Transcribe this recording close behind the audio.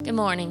Good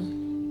morning.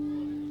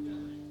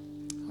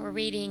 We're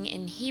reading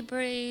in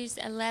Hebrews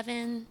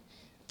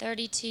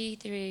 11:32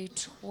 through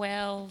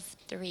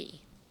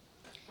 12:3.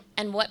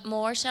 And what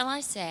more shall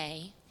I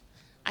say?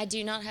 I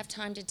do not have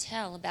time to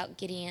tell about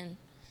Gideon,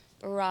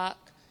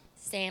 Barak,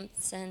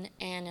 Samson,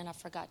 and I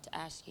forgot to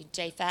ask you,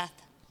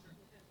 Japheth.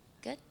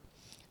 Good.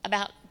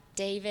 About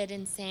David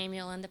and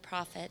Samuel and the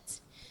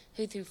prophets,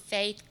 who through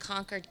faith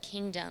conquered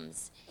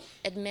kingdoms,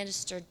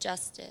 administered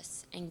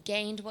justice, and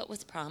gained what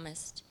was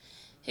promised,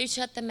 who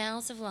shut the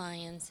mouths of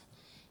lions,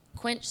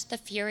 quenched the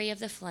fury of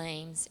the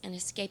flames, and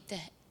escaped the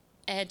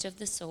edge of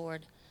the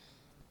sword,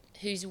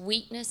 whose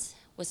weakness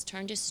was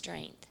turned to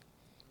strength,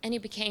 and who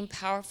became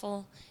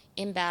powerful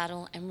in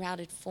battle and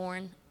routed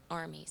foreign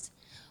armies.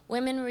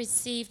 Women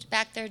received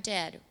back their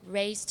dead,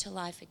 raised to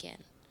life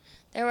again.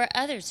 There were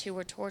others who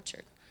were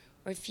tortured,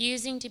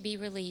 refusing to be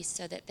released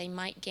so that they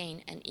might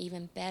gain an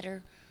even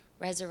better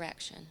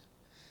resurrection.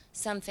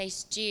 Some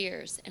faced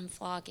jeers and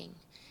flogging,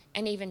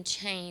 and even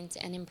chains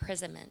and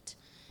imprisonment.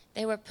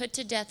 They were put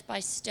to death by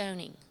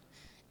stoning.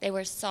 They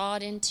were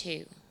sawed in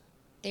two.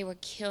 They were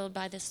killed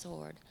by the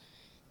sword.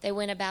 They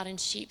went about in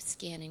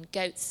sheepskin and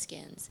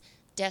goatskins,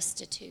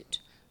 destitute,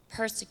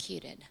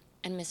 persecuted,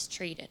 and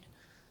mistreated.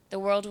 The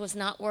world was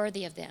not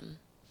worthy of them.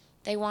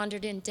 They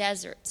wandered in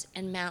deserts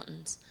and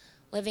mountains,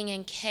 living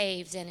in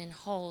caves and in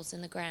holes in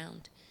the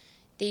ground.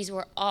 These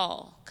were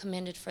all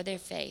commended for their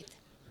faith,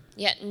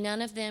 yet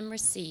none of them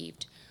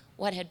received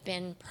what had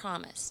been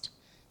promised,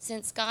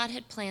 since God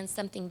had planned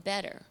something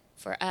better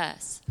for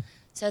us,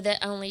 so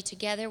that only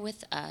together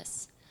with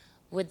us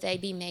would they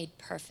be made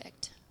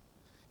perfect.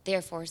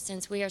 Therefore,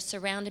 since we are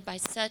surrounded by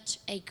such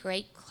a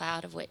great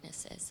cloud of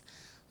witnesses,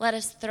 let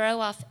us throw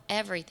off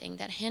everything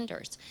that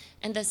hinders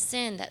and the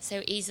sin that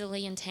so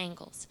easily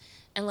entangles,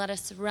 and let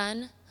us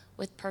run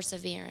with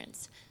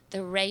perseverance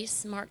the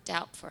race marked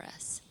out for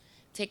us,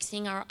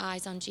 fixing our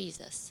eyes on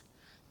Jesus,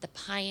 the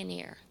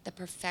pioneer, the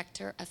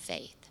perfecter of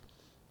faith.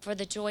 For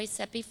the joy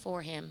set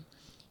before him,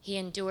 he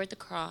endured the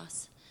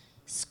cross,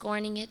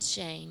 scorning its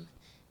shame,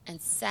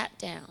 and sat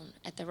down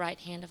at the right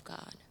hand of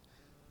God,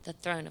 the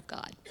throne of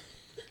God.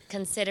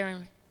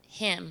 Considering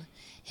him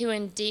who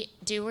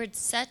endured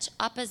such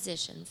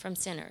opposition from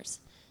sinners,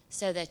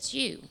 so that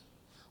you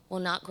will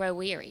not grow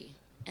weary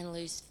and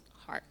lose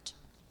heart.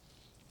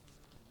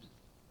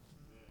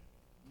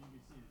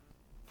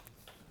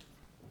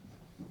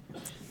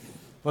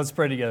 Let's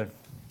pray together.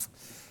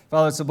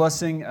 Father, it's a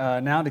blessing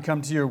now to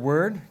come to your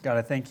word. God,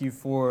 I thank you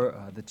for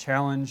the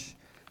challenge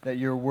that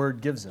your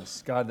word gives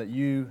us. God, that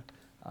you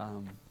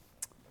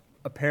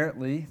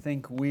apparently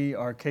think we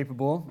are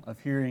capable of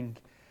hearing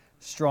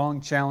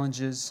strong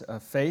challenges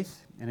of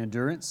faith and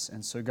endurance.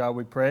 And so, God,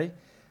 we pray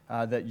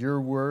that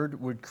your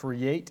word would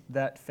create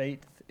that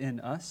faith in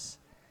us,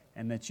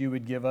 and that you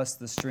would give us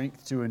the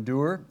strength to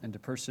endure and to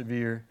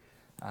persevere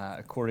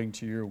according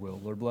to your will.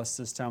 Lord, bless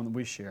this time that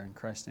we share. In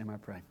Christ's name I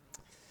pray.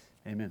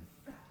 Amen.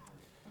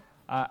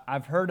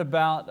 I've heard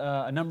about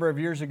a number of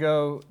years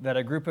ago that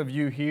a group of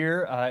you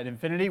here at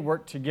Infinity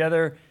worked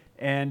together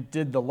and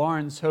did the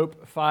Lawrence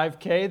Hope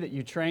 5K, that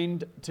you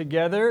trained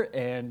together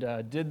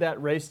and did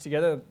that race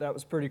together. That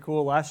was pretty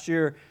cool. Last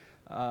year,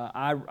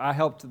 I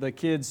helped the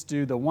kids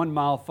do the 1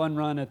 mile fun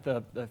run at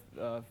the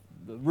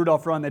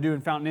Rudolph Run they do in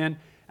Fountain Inn.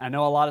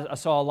 I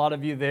saw a lot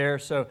of you there.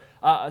 So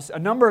a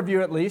number of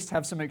you at least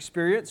have some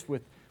experience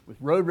with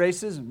road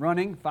races and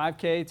running,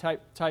 5K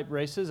type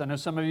races. I know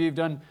some of you have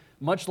done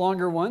much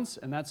longer ones,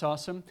 and that's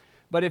awesome.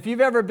 But if you've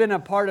ever been a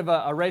part of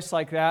a race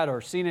like that or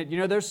seen it, you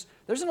know, there's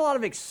a lot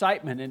of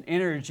excitement and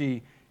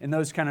energy in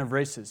those kind of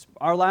races.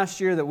 Our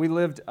last year that we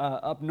lived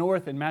up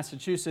north in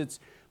Massachusetts,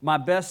 one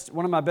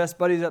of my best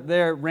buddies up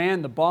there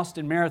ran the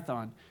Boston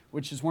Marathon,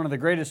 which is one of the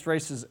greatest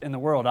races in the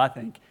world, I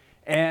think.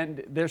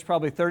 And there's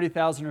probably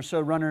 30,000 or so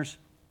runners,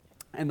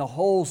 and the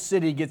whole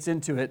city gets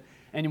into it.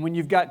 And when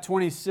you've got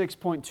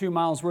 26.2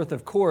 miles worth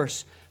of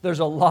course, there's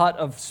a lot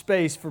of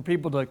space for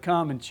people to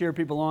come and cheer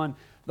people on.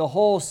 The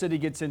whole city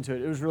gets into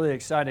it. It was really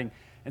exciting.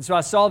 And so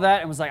I saw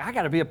that and was like, I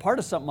got to be a part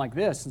of something like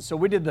this. And so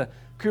we did the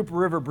Cooper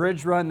River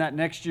Bridge Run that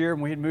next year,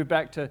 and we had moved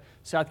back to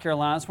South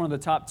Carolina. It's one of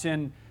the top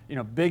 10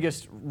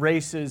 biggest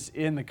races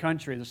in the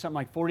country. There's something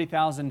like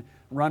 40,000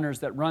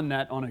 runners that run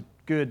that on a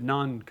good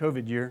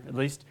non-COVID year, at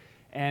least.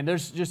 And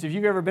there's just, if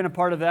you've ever been a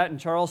part of that in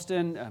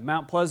Charleston,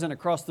 Mount Pleasant,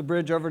 across the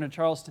bridge over into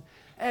Charleston,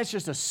 it's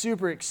just a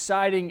super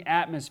exciting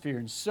atmosphere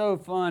and so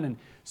fun and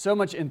so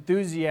much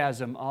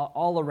enthusiasm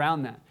all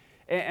around that.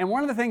 And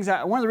one of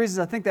the reasons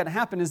I think that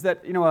happened is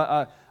that,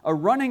 a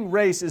running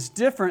race is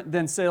different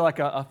than, say, like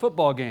a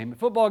football game. A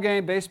football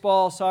game,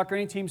 baseball, soccer,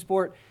 any team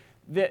sport,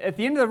 at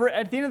the end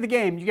of the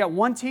game, you got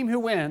one team who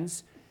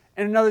wins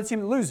and another team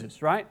that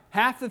loses, right?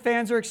 Half the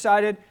fans are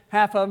excited,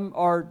 half of them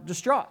are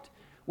distraught.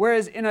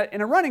 Whereas in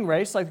a running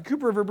race, like the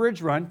Cooper River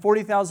Bridge Run,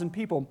 40,000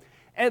 people,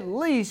 at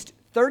least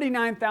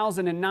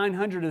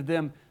 39,900 of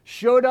them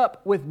showed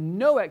up with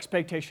no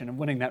expectation of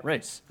winning that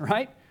race,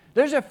 right?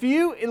 There's a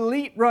few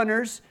elite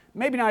runners,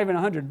 maybe not even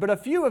 100, but a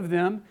few of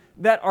them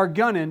that are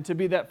gunning to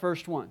be that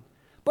first one.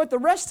 But the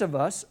rest of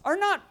us are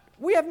not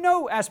we have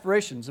no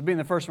aspirations of being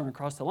the first one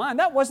across the line.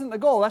 That wasn't the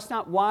goal. That's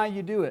not why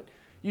you do it.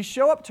 You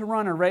show up to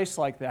run a race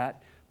like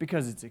that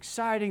because it's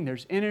exciting,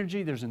 there's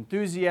energy, there's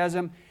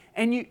enthusiasm,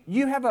 and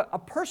you have a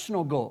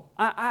personal goal.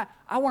 I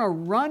want to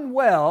run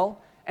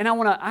well, and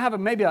I have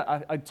maybe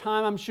a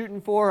time I'm shooting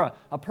for,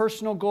 a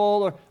personal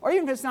goal, or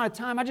even if it's not a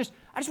time, I just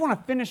want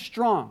to finish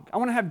strong. I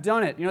want to have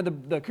done it. You know,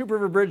 the Cooper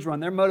River Bridge Run,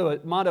 their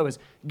motto is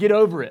get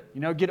over it.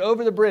 You know, get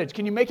over the bridge.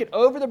 Can you make it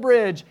over the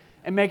bridge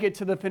and make it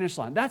to the finish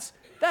line? That's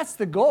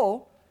the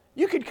goal.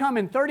 You could come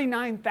in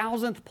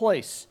 39,000th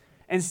place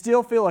and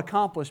still feel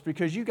accomplished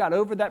because you got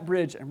over that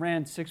bridge and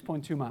ran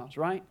 6.2 miles,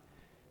 right?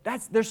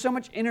 There's so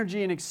much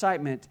energy and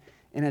excitement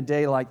in a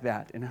day like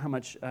that, and how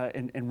much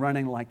in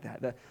running like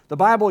that. The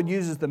Bible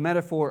uses the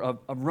metaphor of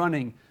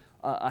running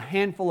a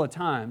handful of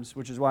times,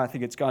 which is why I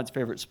think it's God's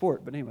favorite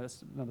sport. But anyway,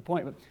 that's another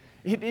point. But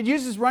it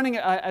uses running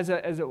as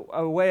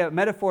a way, a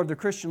metaphor of the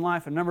Christian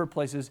life in a number of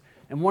places,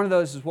 and one of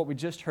those is what we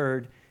just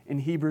heard in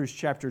Hebrews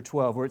chapter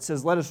 12, where it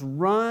says, "Let us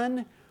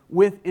run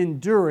with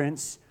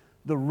endurance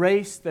the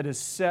race that is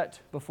set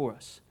before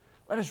us."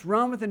 Let us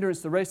run with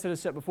endurance the race that is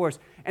set before us.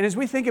 And as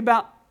we think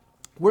about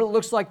what it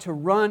looks like to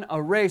run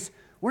a race,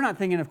 we're not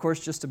thinking, of course,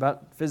 just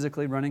about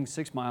physically running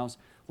 6 miles.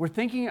 We're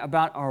thinking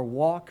about our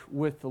walk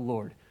with the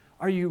Lord.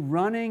 Are you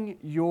running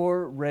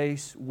your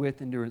race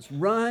with endurance?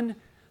 Run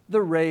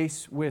the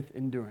race with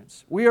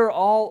endurance. We are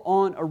all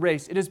on a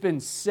race. It has been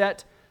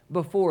set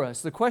before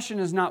us. The question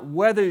is not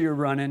whether you're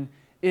running,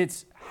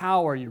 it's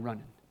how are you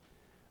running?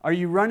 Are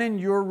you running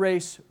your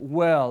race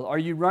well? Are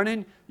you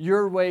running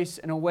your race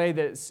in a way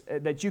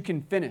that you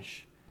can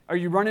finish? Are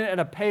you running at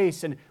a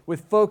pace and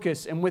with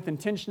focus and with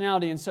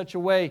intentionality in such a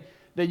way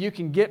that you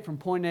can get from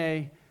point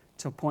A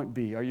to point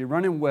B? Are you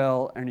running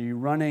well, and are you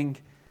running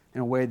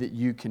in a way that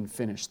you can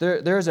finish?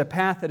 There is a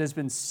path that has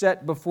been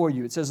set before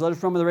you. It says, let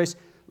us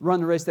run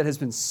the race that has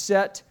been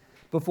set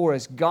before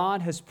us.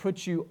 God has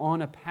put you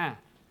on a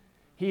path.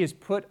 He has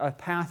put a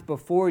path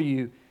before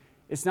you.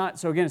 It's not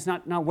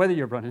whether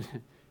you're running.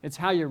 It's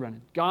how you're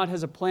running. God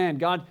has a plan.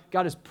 God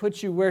has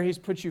put you where He's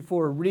put you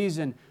for a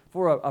reason,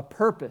 for a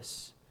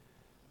purpose.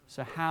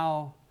 So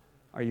how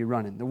are you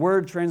running? The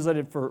word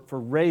translated for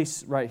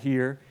race right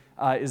here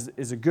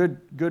is a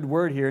good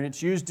word here, and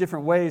it's used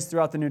different ways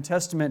throughout the New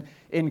Testament.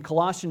 In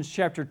Colossians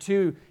chapter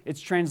 2,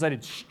 it's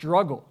translated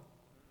struggle.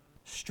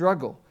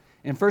 Struggle.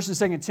 In 1 and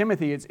 2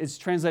 Timothy, it's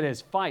translated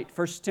as fight.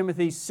 1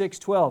 Timothy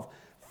 6:12,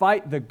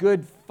 fight the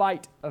good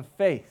fight of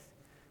faith.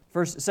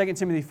 2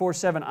 Timothy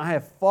 4:7, I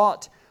have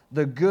fought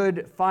the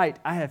good fight.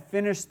 I have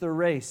finished the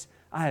race.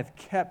 I have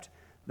kept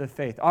the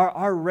faith.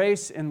 Our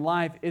race in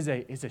life is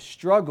a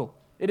struggle.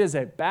 It is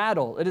a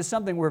battle. It is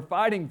something we're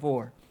fighting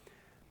for.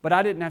 But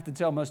I didn't have to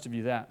tell most of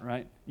you that,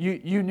 right?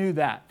 You knew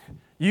that.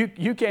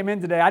 You came in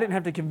today. I didn't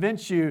have to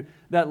convince you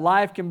that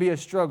life can be a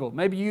struggle.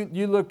 Maybe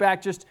you look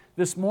back just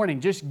this morning,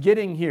 just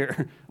getting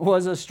here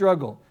was a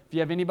struggle. If you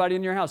have anybody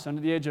in your house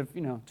under the age of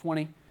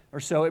 20 or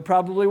so, it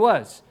probably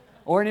was.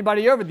 Or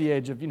anybody over the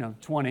age of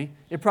 20,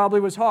 it probably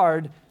was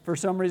hard for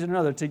some reason or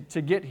another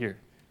to get here.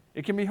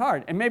 It can be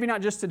hard. And maybe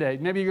not just today.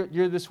 Maybe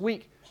your this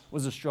week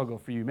was a struggle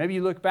for you. Maybe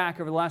you look back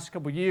over the last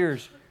couple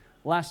years,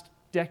 last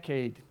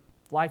decade,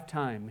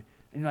 lifetime,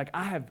 and you're like,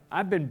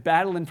 I've been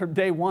battling from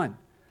day one.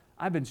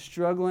 I've been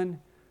struggling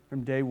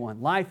from day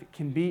one. Life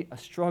can be a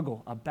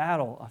struggle, a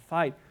battle, a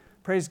fight.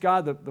 Praise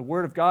God, the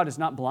Word of God is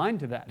not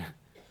blind to that.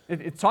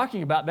 It's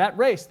talking about that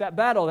race, that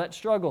battle, that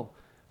struggle,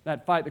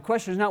 that fight. The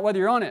question is not whether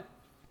you're on it.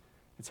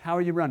 It's how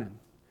are you running?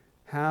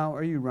 How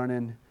are you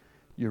running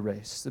your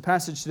race? The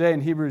passage today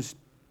in Hebrews,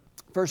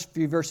 first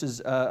few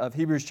verses of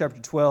Hebrews chapter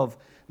 12,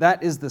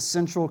 that is the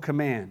central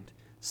command,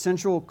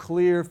 central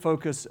clear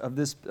focus of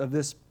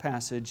this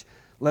passage.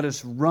 Let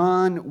us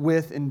run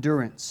with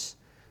endurance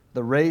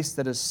the race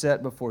that is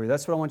set before you.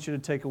 That's what I want you to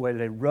take away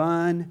today.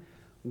 Run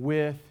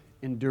with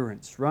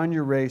endurance. Run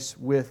your race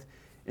with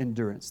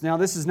endurance. Now,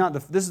 this is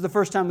the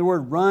first time the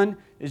word run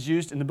is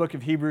used in the book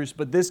of Hebrews,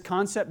 but this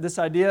concept, this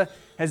idea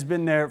has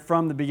been there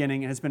from the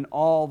beginning and has been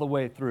all the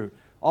way through.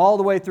 All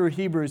the way through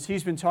Hebrews,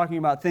 he's been talking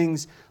about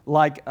things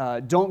like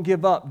don't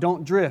give up,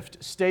 don't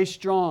drift, stay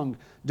strong,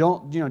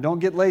 don't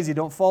get lazy,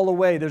 don't fall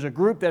away. There's a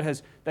group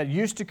that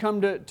used to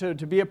come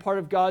to be a part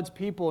of God's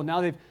people, and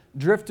now they've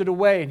drifted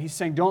away. And he's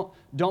saying,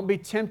 don't be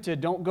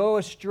tempted, don't go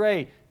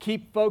astray,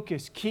 keep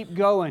focused, keep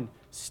going,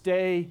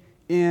 stay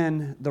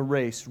in the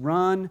race,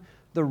 run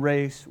the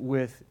race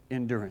with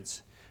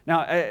endurance.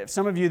 Now,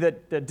 some of you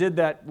that did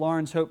that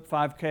Lawrence Hope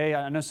 5K,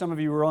 I know some of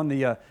you were on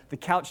the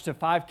Couch to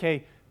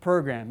 5K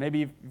program.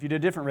 Maybe if you did a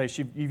different race,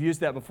 you've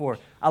used that before.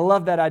 I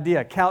love that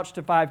idea, Couch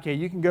to 5K.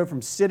 You can go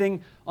from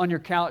sitting on your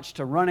couch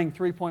to running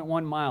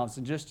 3.1 miles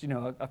in just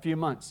a few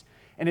months.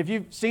 And if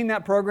you've seen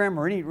that program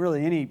or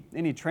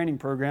any training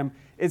program,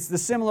 it's the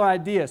similar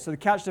idea. So the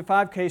Couch to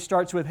 5K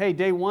starts with, hey,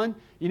 day one,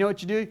 you know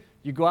what you do?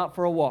 You go out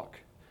for a walk.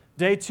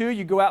 Day two,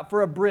 you go out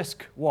for a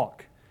brisk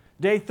walk.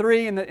 Day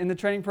three in the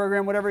training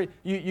program, whatever,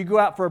 you go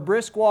out for a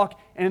brisk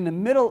walk, and in the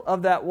middle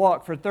of that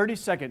walk for 30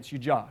 seconds, you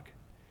jog.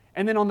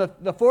 And then on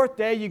the fourth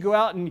day, you go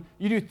out and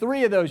you do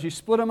 3 of those. You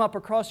split them up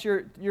across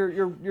your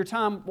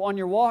time on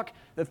your walk.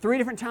 The 3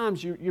 different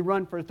times you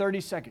run for 30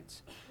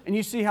 seconds. And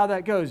you see how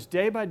that goes,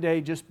 day by day,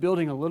 just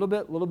building a little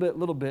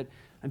bit,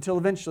 until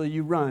eventually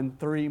you run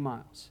 3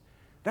 miles.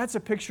 That's a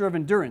picture of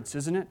endurance,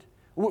 isn't it?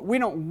 We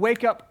don't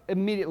wake up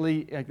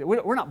immediately.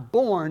 We're not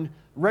born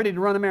ready to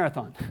run a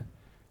marathon.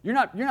 You're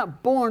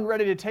not born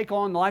ready to take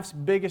on life's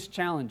biggest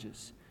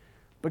challenges.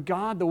 But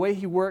God, the way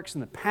He works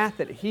and the path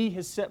that He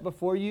has set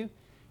before you,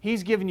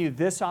 He's given you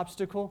this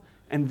obstacle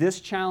and this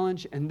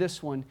challenge and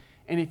this one.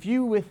 And if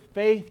you, with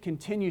faith,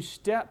 continue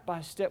step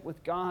by step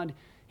with God,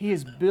 He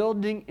is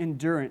building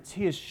endurance.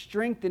 He is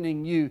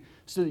strengthening you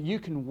so that you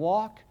can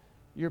walk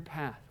your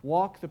path.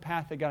 Walk the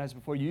path that God has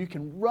before you. You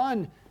can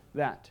run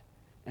that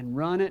and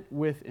run it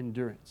with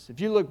endurance. If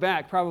you look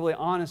back, probably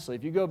honestly,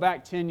 if you go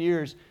back 10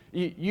 years,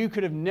 you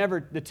could have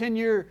never, the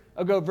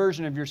 10-year-ago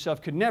version of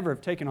yourself could never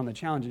have taken on the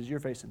challenges you're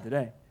facing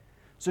today.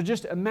 So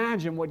just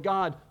imagine what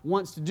God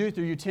wants to do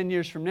through you 10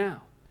 years from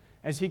now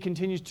as He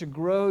continues to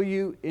grow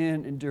you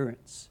in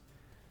endurance.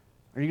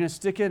 Are you going to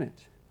stick in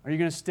it? Are you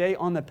going to stay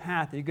on the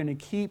path? Are you going to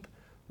keep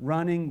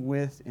running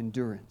with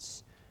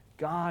endurance?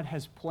 God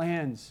has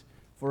plans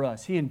for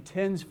us. He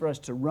intends for us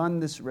to run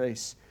this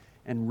race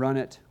and run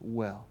it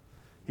well.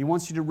 He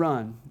wants you to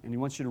run, and He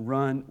wants you to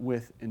run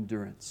with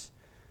endurance.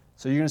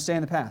 So you're going to stay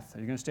in the path. Are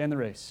you going to stay in the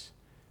race?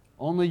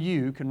 Only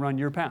you can run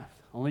your path.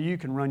 Only you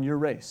can run your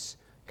race.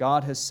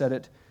 God has set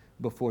it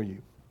before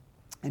you.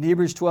 In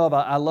Hebrews 12,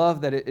 I love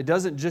that it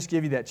doesn't just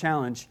give you that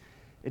challenge,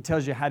 it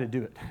tells you how to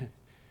do it.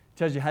 It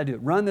tells you how to do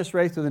it. Run this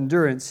race with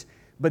endurance,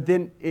 but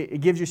then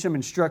it gives you some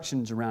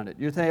instructions around it.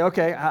 You're thinking,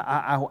 okay,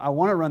 I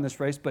want to run this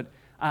race, but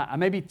I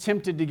may be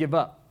tempted to give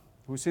up.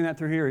 We've seen that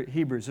through here at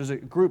Hebrews. There's a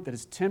group that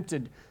is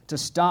tempted to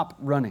stop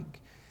running.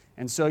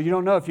 And so you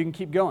don't know if you can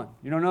keep going.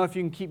 You don't know if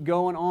you can keep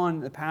going on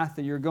the path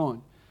that you're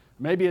going.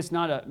 Maybe it's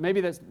not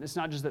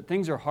just that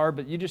things are hard,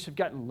 but you just have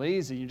gotten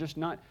lazy. You're just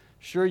not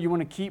sure you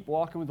want to keep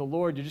walking with the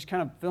Lord. You're just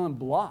kind of feeling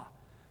blah.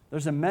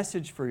 There's a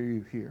message for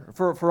you here.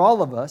 For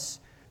all of us,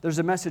 there's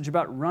a message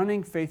about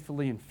running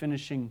faithfully and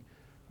finishing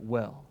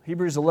well.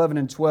 Hebrews 11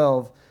 and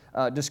 12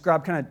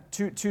 describe kind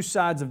of two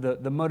sides of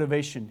the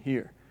motivation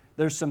here.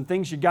 There's some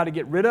things you got to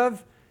get rid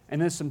of,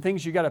 and there's some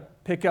things you got to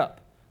pick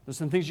up. There's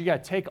some things you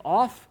got to take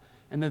off,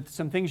 and there's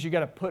some things you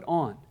got to put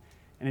on.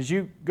 And as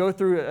you go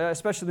through,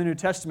 especially the New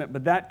Testament,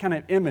 but that kind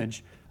of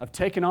image of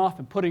taking off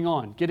and putting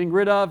on, getting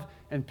rid of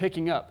and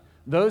picking up,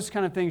 those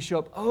kind of things show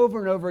up over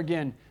and over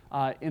again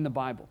in the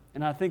Bible.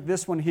 And I think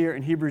this one here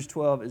in Hebrews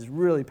 12 is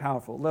really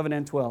powerful, 11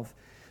 and 12.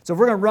 So if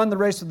we're going to run the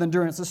race with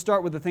endurance, let's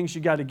start with the things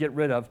you got to get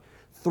rid of.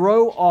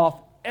 Throw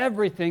off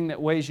everything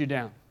that weighs you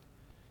down.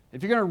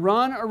 If you're going to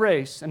run a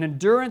race, an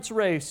endurance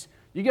race,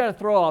 you got to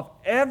throw off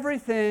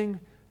everything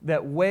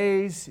that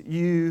weighs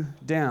you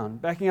down.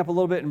 Backing up a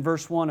little bit in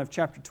verse 1 of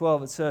chapter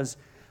 12, it says,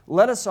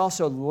 "Let us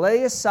also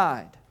lay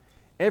aside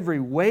every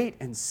weight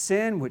and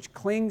sin which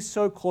clings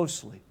so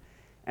closely,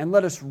 and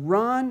let us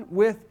run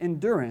with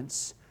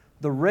endurance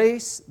the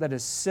race that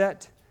is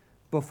set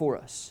before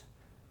us."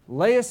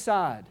 Lay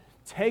aside,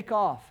 take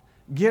off,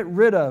 get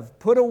rid of,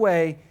 put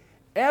away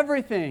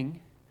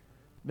everything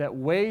that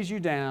weighs you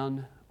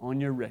down on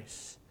your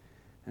race.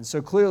 And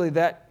so clearly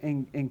that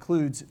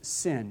includes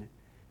sin.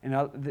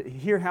 And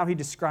hear how he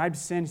describes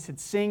sin. He said,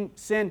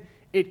 sin,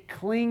 it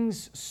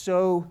clings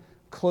so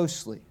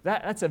closely.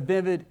 That's a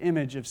vivid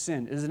image of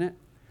sin, isn't it?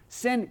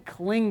 Sin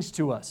clings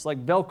to us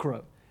like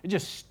Velcro. It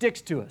just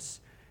sticks to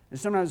us.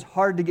 It's sometimes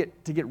hard to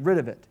get rid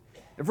of it.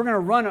 If we're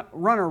going to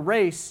run a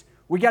race,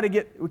 we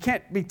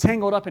can't be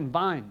tangled up in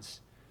vines.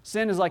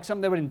 Sin is like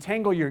something that would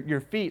entangle your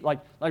feet, like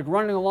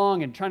running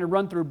along and trying to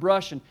run through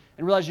brush and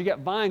realize you got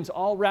vines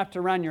all wrapped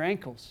around your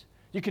ankles.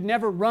 You could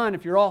never run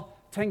if you're all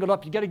tangled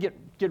up. You got to get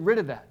rid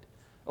of that.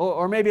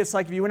 Or maybe it's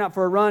like if you went out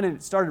for a run and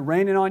it started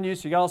raining on you,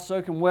 so you got all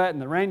soaking wet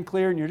and the rain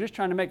cleared and you're just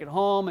trying to make it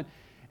home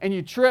and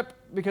you trip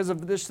because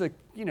of this,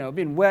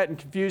 being wet and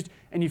confused,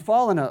 and you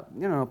fall in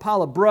a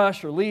pile of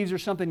brush or leaves or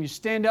something. You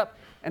stand up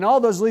and all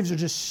those leaves are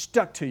just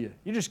stuck to you.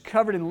 You're just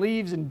covered in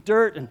leaves and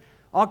dirt and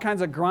all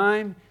kinds of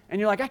grime, and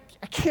you're like, I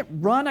can't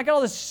run. I got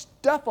all this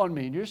stuff on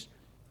me, and you're just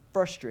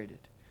frustrated.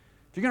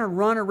 If you're going to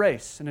run a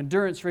race, an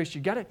endurance race,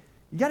 you got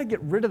to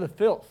get rid of the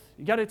filth.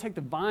 You got to take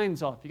the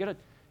vines off. You got to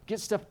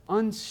get stuff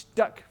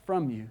unstuck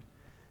from you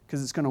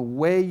because it's going to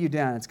weigh you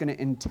down. It's going to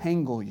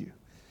entangle you.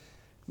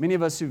 Many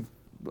of us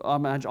I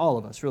imagine all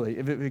of us really,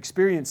 if we've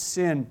experienced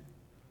sin,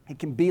 it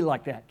can be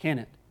like that, can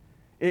it?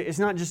 It's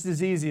not just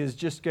as easy as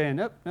just going,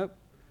 nope,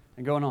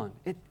 and going on.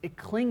 It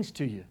clings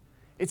to you.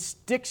 It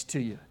sticks to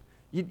you.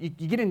 You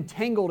get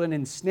entangled and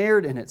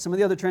ensnared in it. Some of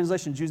the other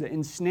translations use it,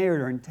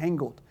 ensnared or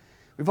entangled.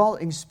 We've all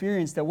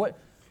experienced that.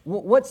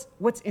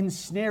 What's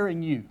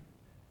ensnaring you?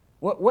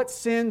 What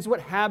sins, what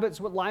habits,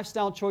 what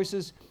lifestyle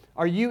choices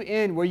are you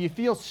in where you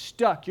feel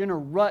stuck? You're in a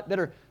rut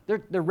that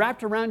they're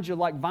wrapped around you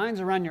like vines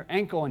around your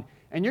ankle,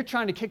 and you're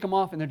trying to kick them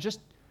off, and they're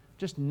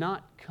just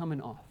not coming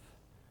off.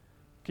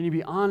 Can you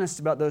be honest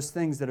about those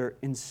things that are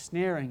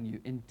ensnaring you,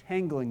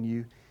 entangling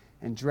you,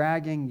 and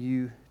dragging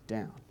you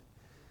down?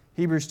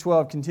 Hebrews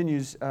 12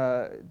 continues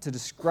to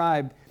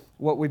describe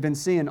what we've been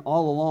seeing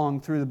all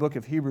along through the book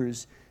of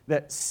Hebrews,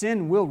 that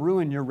sin will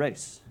ruin your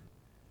race.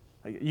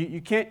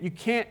 You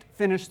can't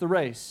finish the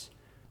race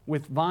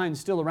with vines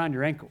still around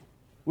your ankle.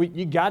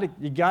 You got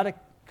to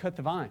cut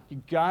the vine.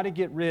 You got to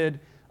get rid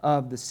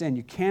of the sin.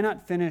 You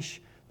cannot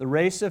finish the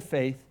race of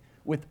faith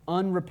with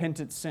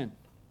unrepentant sin.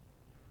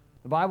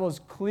 The Bible is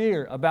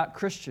clear about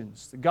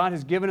Christians that God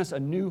has given us a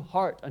new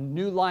heart, a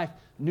new life,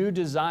 new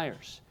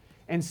desires.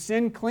 And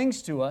sin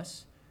clings to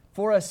us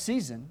for a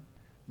season,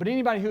 but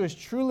anybody who is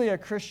truly a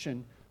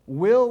Christian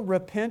will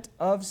repent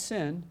of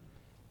sin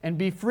and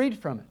be freed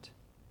from it.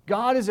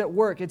 God is at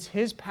work. It's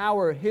His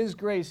power, His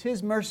grace,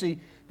 His mercy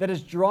that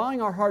is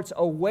drawing our hearts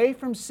away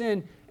from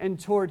sin and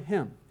toward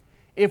Him.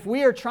 If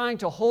we are trying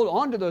to hold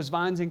on to those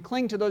vines and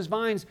cling to those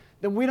vines,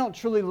 then we don't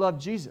truly love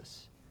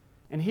Jesus.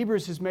 And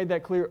Hebrews has made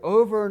that clear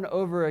over and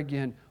over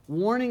again,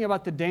 warning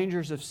about the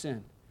dangers of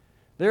sin.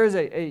 There is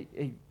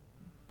a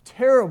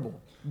terrible,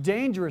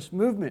 dangerous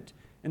movement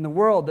in the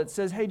world that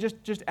says, hey,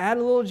 just add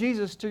a little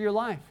Jesus to your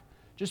life.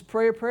 Just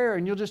pray a prayer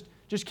and you'll just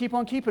keep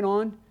on keeping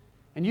on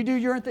and you do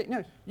your own thing.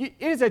 No, it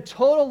is a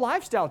total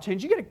lifestyle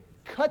change. You got to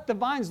cut the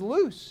vines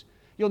loose.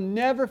 You'll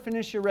never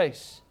finish your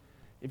race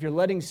if you're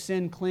letting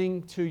sin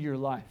cling to your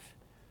life.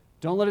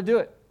 Don't let it do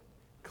it.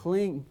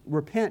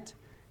 Repent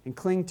and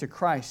cling to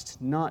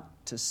Christ,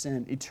 not to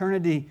sin.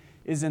 Eternity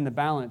is in the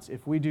balance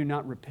if we do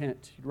not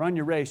repent. You run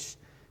your race,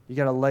 you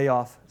got to lay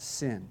off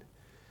sin.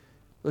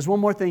 There's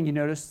one more thing you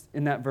notice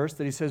in that verse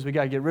that he says we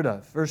got to get rid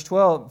of.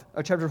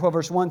 Chapter 12,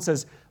 verse 1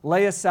 says,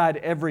 lay aside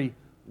every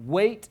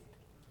weight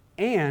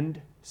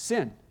and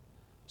sin.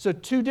 So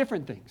two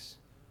different things.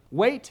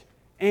 Weight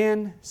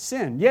and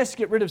sin. Yes,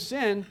 get rid of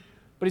sin,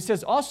 but he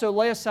says also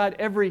lay aside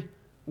every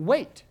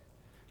weight.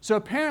 So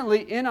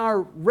apparently in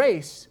our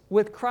race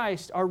with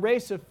Christ, our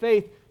race of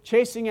faith,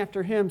 chasing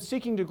after Him,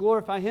 seeking to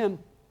glorify Him,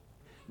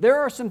 there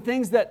are some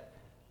things that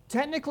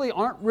technically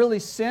aren't really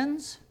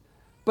sins,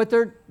 but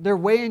they're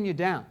weighing you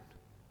down.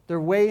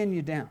 They're weighing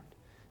you down.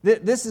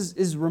 This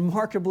is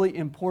remarkably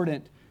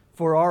important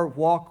for our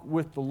walk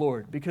with the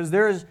Lord, because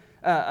there is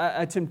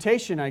a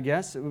temptation, I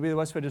guess, it would be the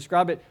best way to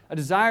describe it, a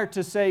desire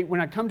to say, when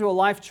I come to a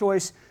life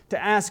choice,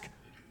 to ask,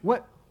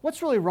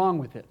 what's really wrong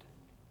with it?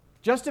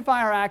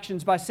 Justify our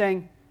actions by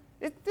saying,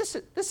 this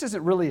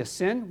isn't really a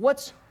sin.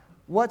 What's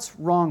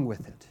wrong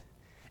with it?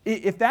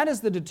 If that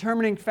is the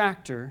determining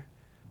factor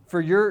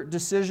for your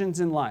decisions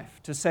in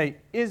life, to say,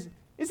 is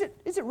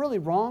it really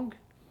wrong?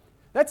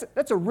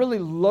 That's a really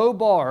low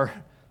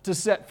bar to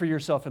set for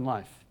yourself in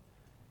life.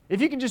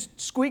 If you can just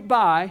squeak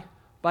by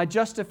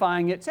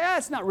justifying it, say,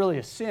 it's not really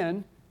a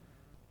sin,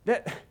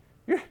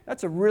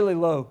 that's a really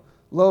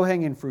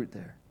low-hanging fruit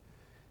there.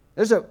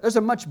 There's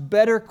a much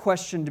better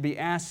question to be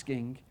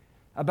asking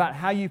about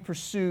how you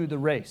pursue the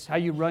race, how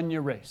you run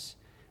your race.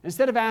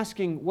 Instead of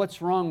asking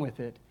what's wrong with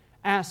it,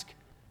 ask,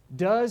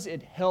 does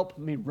it help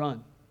me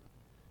run?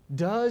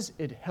 Does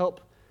it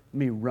help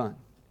me run?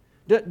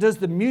 Does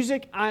the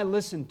music I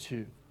listen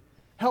to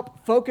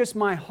help focus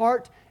my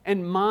heart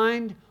and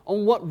mind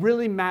on what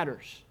really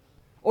matters?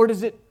 Or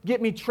does it get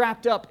me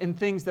trapped up in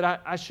things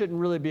that I shouldn't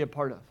really be a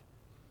part of?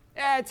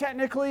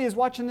 Technically, is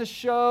watching this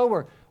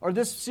show or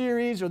this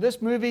series or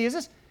this movie,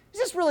 is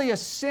this really a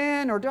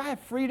sin, or do I have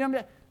freedom?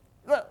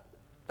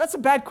 That's a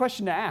bad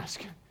question to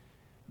ask.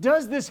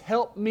 Does this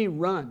help me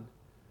run?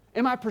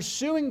 Am I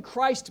pursuing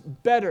Christ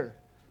better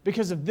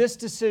because of this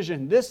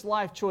decision, this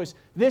life choice,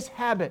 this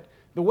habit,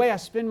 the way I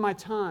spend my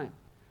time?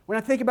 When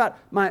I think about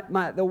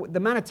the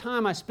amount of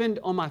time I spend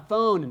on my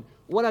phone and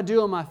what I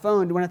do on my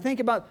phone, when I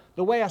think about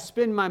the way I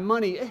spend my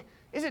money,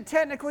 is it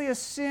technically a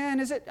sin?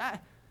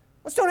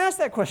 Let's don't ask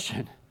that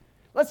question.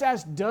 Let's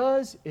ask,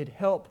 does it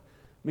help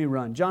me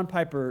run? John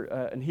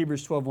Piper in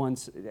Hebrews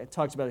 12:1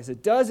 talks about it. He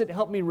said, does it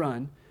help me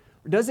run?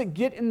 Or does it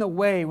get in the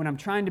way when I'm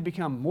trying to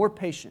become more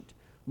patient,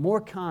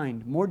 more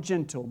kind, more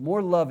gentle,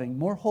 more loving,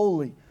 more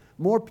holy,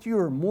 more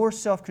pure, more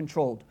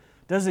self-controlled?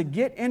 Does it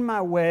get in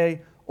my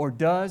way, or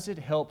does it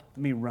help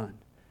me run?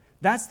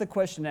 That's the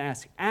question to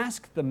ask.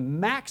 Ask the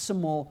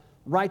maximal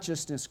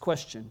righteousness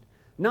question,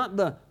 not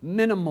the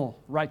minimal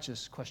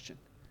righteous question.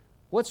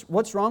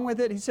 What's wrong with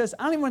it? He says,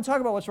 I don't even want to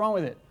talk about what's wrong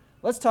with it.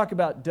 Let's talk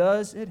about,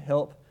 does it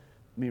help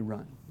me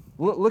run?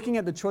 Looking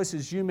at the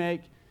choices you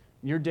make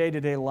in your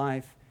day-to-day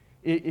life,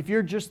 if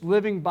you're just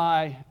living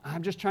by,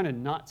 I'm just trying to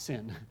not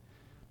sin,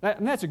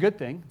 that's a good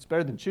thing. It's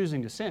better than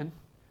choosing to sin.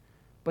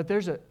 But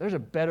there's a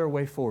better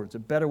way forward. It's a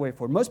better way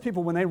forward. Most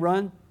people, when they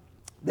run,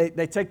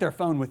 they take their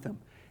phone with them.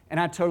 And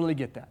I totally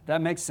get that.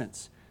 That makes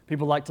sense.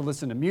 People like to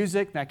listen to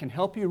music that can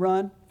help you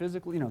run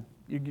physically.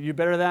 You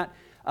better that.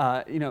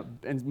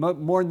 And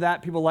more than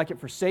that, people like it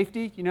for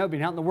safety. Being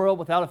out in the world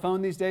without a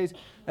phone these days,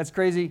 that's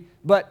crazy.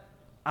 But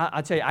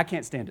I tell you, I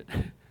can't stand it.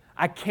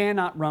 I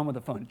cannot run with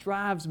a phone. It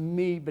drives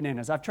me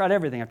bananas. I've tried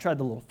everything. I've tried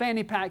the little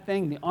fanny pack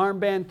thing, the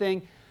armband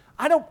thing.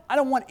 I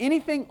don't want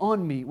anything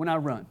on me when I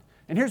run.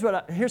 And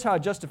here's how I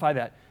justify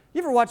that.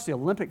 You ever watch the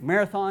Olympic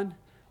marathon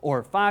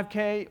or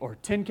 5K or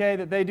 10K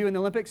that they do in the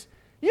Olympics?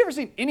 You ever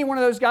seen any one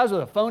of those guys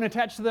with a phone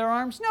attached to their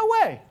arms? No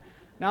way.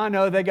 Now, I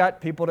know they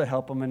got people to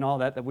help them and all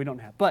that we don't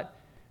have. But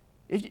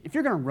if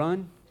you're going to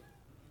run,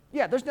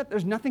 yeah,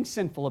 there's nothing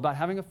sinful about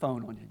having a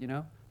phone on you, you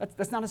know?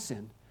 That's not a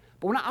sin.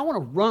 But when I want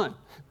to run,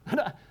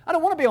 I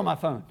don't want to be on my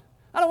phone.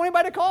 I don't want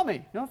anybody to call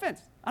me. No offense.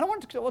 I don't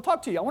want to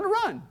talk to you. I want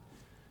to run.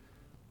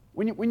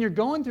 When you're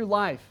going through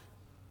life,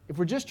 if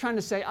we're just trying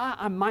to say,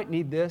 I might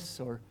need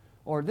this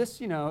or this,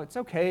 you know, it's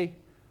okay.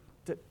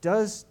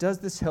 Does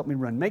this help me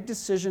run? Make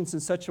decisions in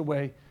such a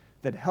way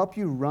that help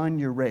you run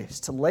your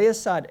race, to lay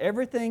aside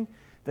everything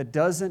that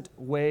doesn't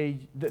weigh,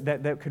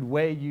 that could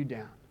weigh you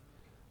down.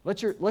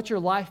 Let your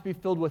life be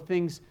filled with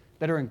things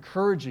that are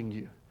encouraging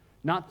you,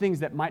 not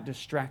things that might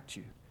distract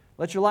you.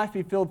 Let your life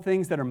be filled with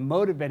things that are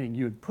motivating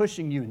you and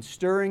pushing you and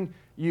stirring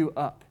you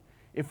up.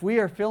 If we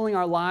are filling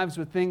our lives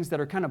with things that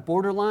are kind of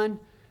borderline,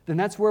 then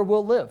that's where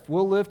we'll live.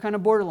 We'll live kind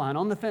of borderline,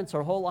 on the fence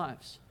our whole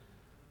lives.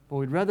 But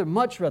we'd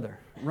much rather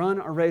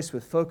run our race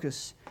with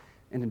focus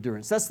and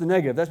endurance. That's the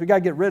negative. That's what we got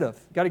to get rid of.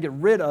 Got to get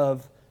rid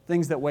of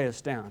things that weigh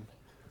us down.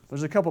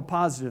 There's a couple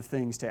positive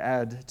things to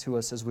add to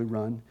us as we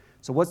run.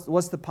 So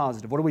what's the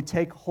positive? What do we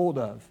take hold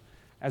of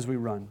as we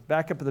run?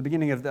 Back up at the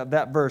beginning of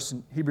that verse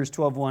in Hebrews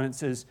 12:1, it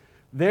says,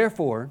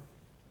 "Therefore,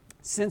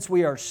 since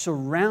we are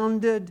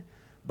surrounded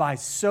by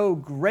so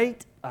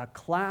great a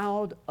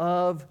cloud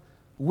of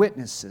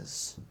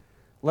witnesses,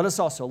 let us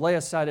also lay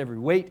aside every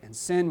weight and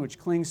sin which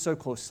clings so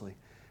closely,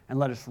 and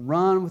let us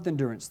run with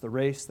endurance the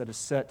race that is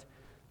set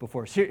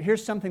before us."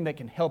 Here's something that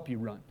can help you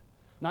run.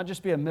 Not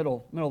just be a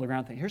middle of the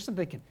ground thing. Here's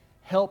something that can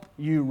help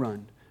you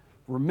run.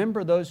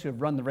 Remember those who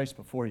have run the race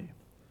before you.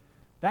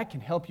 That can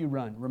help you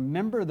run.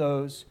 Remember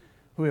those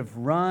who have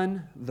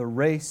run the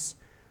race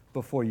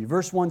before you.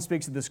 Verse 1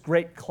 speaks of this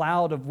great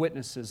cloud of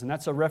witnesses, and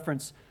that's a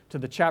reference to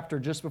the chapter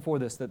just before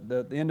this,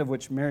 the end of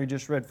which Mary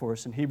just read for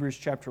us in Hebrews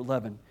chapter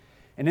 11.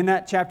 And in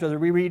that chapter,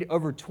 we read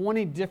over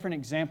 20 different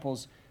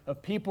examples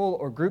of people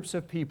or groups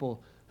of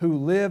people who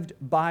lived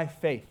by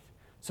faith.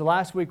 So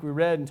last week we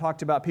read and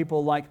talked about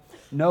people like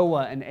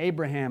Noah and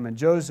Abraham and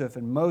Joseph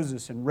and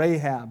Moses and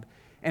Rahab.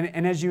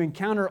 And as you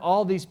encounter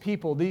all these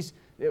people,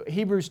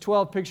 Hebrews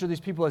 12 picture these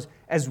people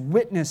as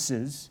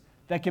witnesses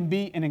that can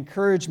be an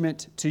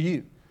encouragement to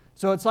you.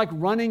 So it's like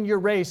running your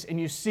race and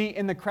you see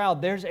in the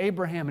crowd, there's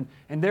Abraham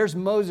and there's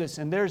Moses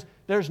and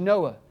there's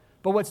Noah.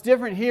 But what's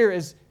different here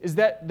is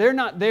that they're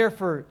not there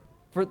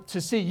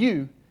to see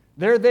you.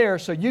 They're there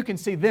so you can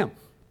see them.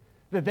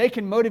 That they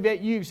can motivate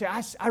you. Say,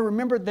 I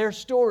remember their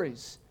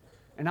stories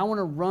and I want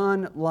to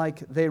run like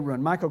they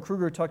run. Michael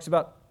Kruger talks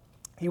about,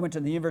 he went to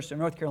the University of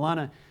North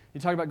Carolina. He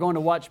talked about going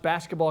to watch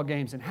basketball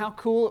games and how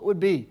cool it would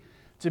be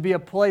to be a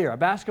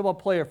basketball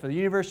player for the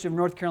University of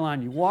North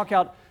Carolina. You walk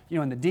out,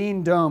 in the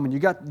Dean Dome and you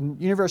got the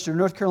University of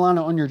North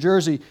Carolina on your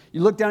jersey.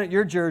 You look down at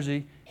your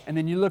jersey and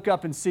then you look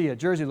up and see a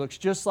jersey looks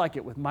just like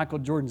it with Michael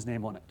Jordan's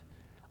name on it.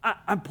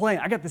 I'm playing.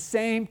 I got the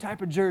same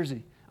type of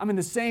jersey. I'm in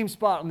the same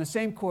spot on the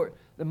same court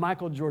that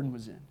Michael Jordan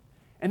was in.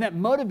 And that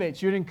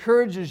motivates you. It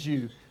encourages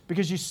you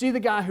because you see the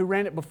guy who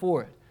ran it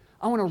before it.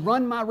 I want to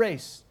run my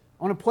race.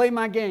 I want to play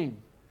my game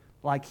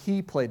like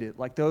he played it,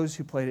 like those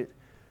who played it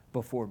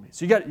before me.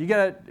 So you got if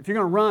you're going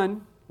to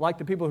run like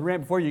the people who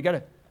ran before you, you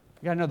got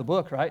to know the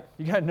book, right?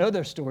 You got to know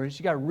their stories.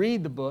 You got to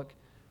read the book.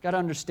 You got to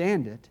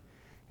understand it.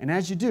 And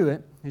as you do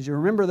it, as you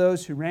remember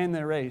those who ran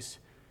their race,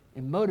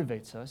 it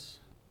motivates us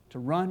to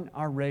run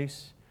our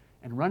race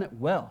and run it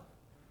well.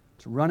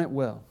 To run it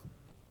well.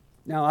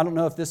 Now, I don't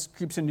know if this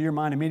creeps into your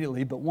mind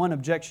immediately, but one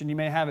objection you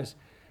may have is,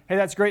 hey,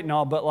 that's great and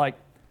all, but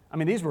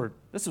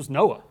this was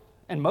Noah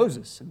and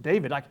Moses and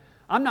David.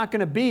 I'm not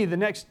going to be the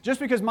next, just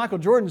because Michael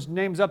Jordan's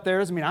name's up there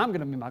doesn't mean I'm going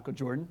to be Michael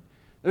Jordan.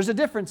 There's a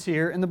difference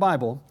here in the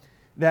Bible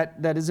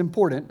that is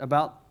important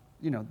about,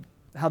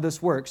 how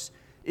this works.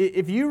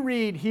 If you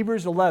read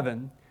Hebrews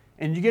 11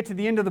 and you get to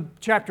the end of the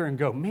chapter and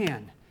go,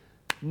 man,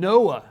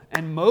 Noah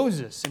and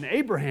Moses and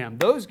Abraham,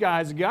 those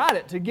guys got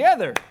it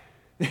together.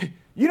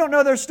 You don't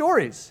know their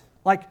stories.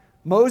 Like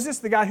Moses,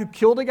 the guy who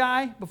killed a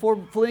guy before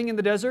fleeing in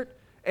the desert.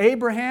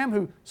 Abraham,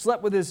 who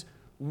slept with his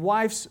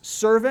wife's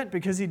servant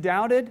because he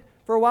doubted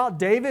for a while.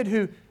 David,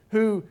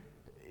 who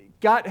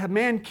got a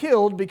man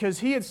killed because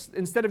he had,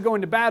 instead of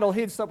going to battle,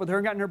 he had slept with her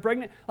and gotten her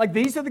pregnant. Like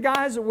these are the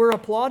guys that we're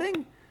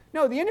applauding?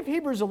 No, at the end of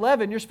Hebrews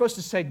 11, you're supposed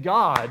to say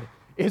God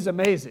is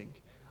amazing.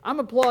 I'm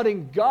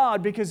applauding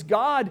God because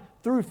God,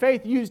 through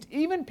faith, used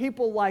even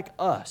people like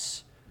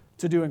us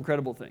to do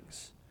incredible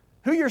things.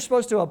 Who you're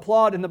supposed to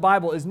applaud in the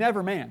Bible is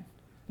never man.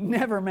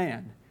 Never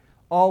man.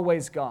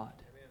 Always God.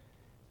 Amen.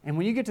 And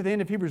when you get to the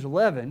end of Hebrews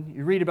 11,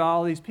 you read about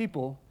all these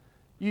people,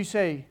 you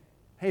say,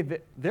 hey,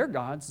 they're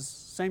gods, the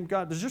same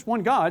God. There's just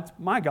one God, it's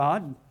my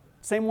God,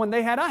 same one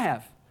they had, I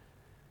have.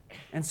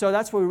 And so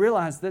that's when we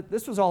realized that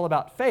this was all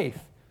about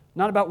faith,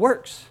 not about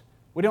works.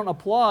 We don't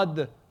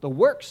applaud the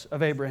works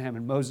of Abraham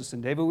and Moses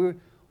and David.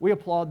 We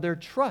applaud their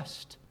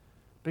trust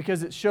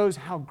because it shows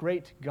how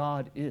great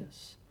God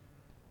is.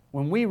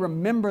 When we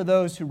remember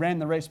those who ran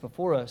the race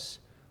before us,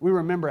 we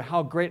remember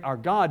how great our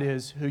God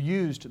is who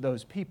used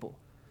those people,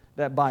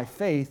 that by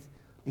faith,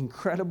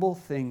 incredible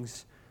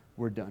things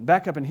were done.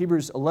 Back up in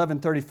Hebrews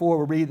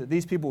 11:34, we read that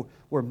these people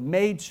were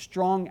made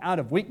strong out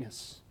of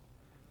weakness.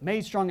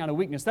 Made strong out of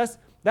weakness.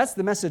 That's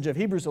the message of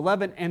Hebrews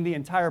 11 and the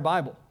entire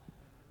Bible.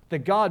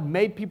 That God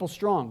made people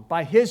strong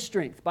by His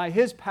strength, by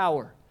His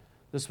power.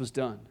 This was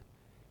done.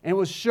 And it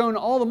was shown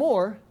all the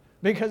more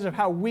because of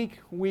how weak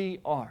we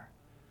are.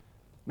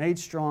 Made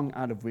strong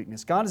out of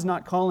weakness. God is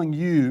not calling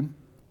you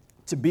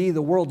to be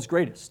the world's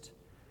greatest.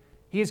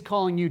 He is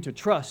calling you to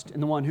trust in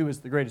the one who is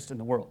the greatest in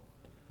the world.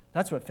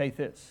 That's what faith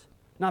is.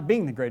 Not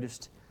being the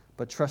greatest,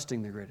 but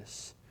trusting the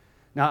greatest.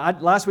 Now,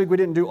 last week we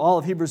didn't do all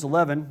of Hebrews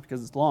 11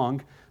 because it's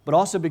long, but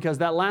also because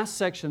that last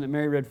section that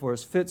Mary read for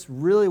us fits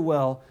really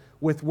well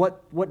with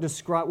what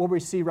we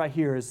see right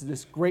here is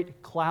this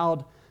great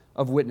cloud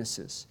of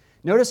witnesses.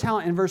 Notice how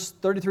in verse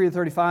 33 to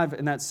 35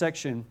 in that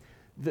section,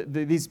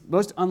 these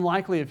most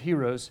unlikely of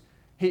heroes,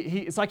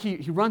 it's like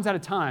he runs out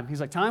of time. He's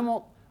like,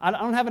 I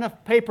don't have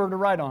enough paper to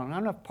write on. I don't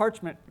have enough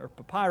parchment or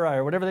papyri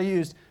or whatever they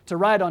used to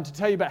write on to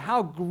tell you about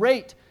how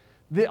great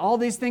all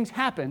these things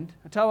happened.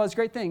 I tell you all these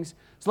great things.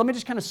 So let me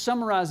just kind of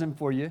summarize them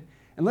for you.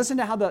 And listen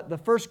to how the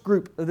first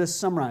group of this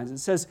summarizes.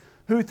 It says,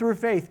 who through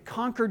faith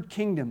conquered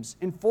kingdoms,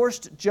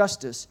 enforced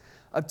justice,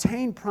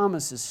 obtained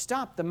promises,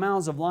 stopped the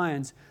mouths of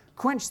lions,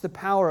 quenched the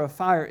power of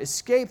fire,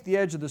 escaped the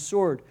edge of the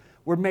sword,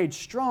 were made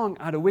strong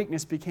out of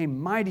weakness, became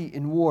mighty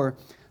in war,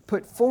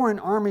 put foreign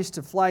armies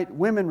to flight,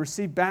 women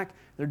received back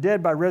their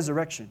dead by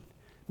resurrection.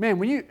 Man,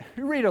 when you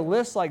read a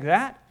list like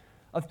that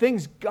of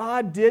things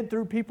God did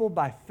through people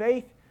by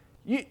faith,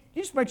 it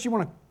just makes you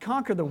want to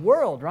conquer the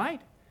world,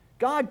 right?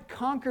 God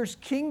conquers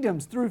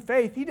kingdoms through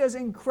faith. He does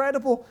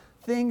incredible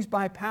things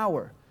by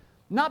power.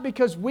 Not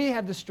because we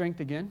have the strength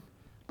again,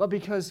 but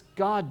because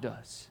God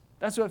does.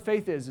 That's what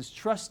faith is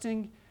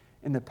trusting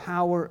in the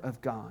power of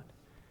God.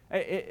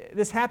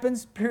 This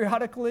happens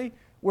periodically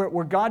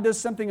where God does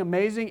something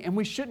amazing and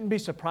we shouldn't be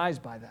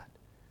surprised by that.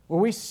 Where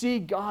we see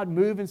God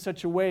move in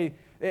such a way,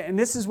 and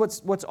this is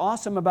what's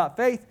awesome about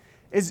faith,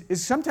 is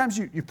sometimes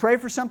you pray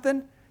for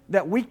something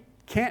that we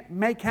can't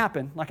make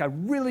happen, like I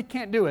really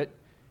can't do it,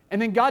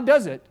 and then God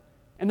does it.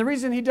 And the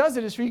reason He does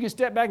it is for you to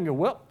step back and go,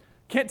 well,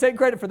 can't take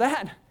credit for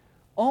that.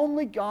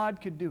 Only God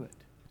could do it.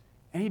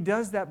 And He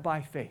does that by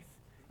faith.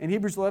 In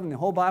Hebrews 11, the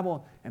whole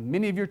Bible, and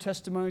many of your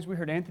testimonies, we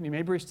heard Anthony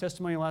Mabry's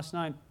testimony last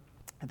night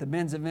at the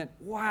men's event.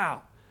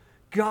 Wow,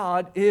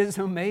 God is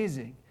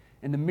amazing.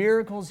 And the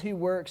miracles He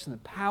works and the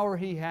power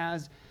He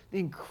has, the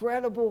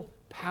incredible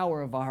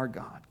power of our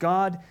God.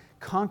 God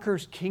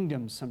conquers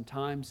kingdoms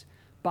sometimes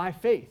by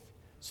faith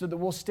so that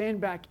we'll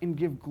stand back and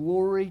give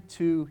glory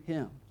to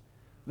Him.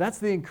 That's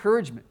the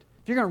encouragement.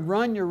 If you're going to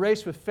run your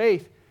race with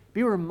faith,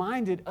 be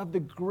reminded of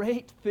the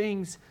great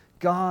things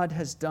God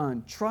has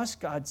done. Trust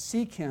God,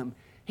 seek Him.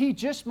 He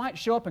just might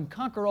show up and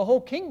conquer a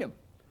whole kingdom.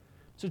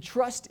 So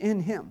trust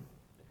in Him.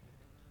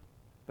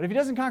 But if He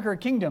doesn't conquer a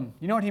kingdom,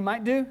 you know what He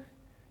might do?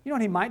 You know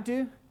what He might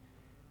do?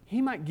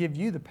 He might give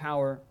you the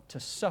power to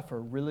suffer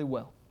really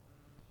well.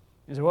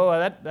 You say, well,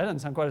 that doesn't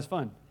sound quite as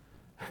fun.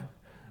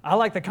 I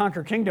like the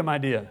conquer kingdom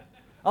idea.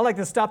 I like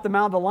the stop the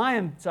mouth of the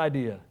lions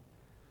idea.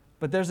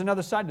 But there's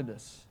another side to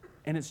this,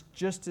 and it's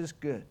just as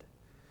good.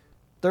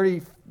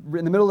 In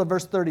the middle of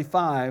verse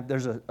 35,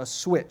 there's a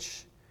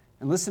switch.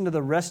 And listen to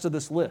the rest of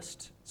this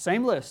list.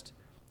 Same list.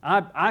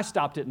 I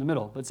stopped it in the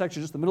middle, but it's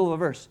actually just the middle of a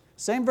verse.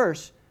 Same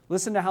verse.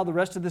 Listen to how the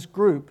rest of this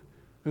group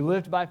who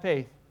lived by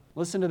faith,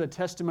 listen to the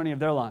testimony of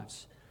their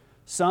lives.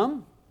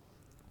 Some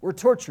were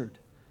tortured,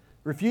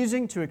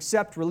 refusing to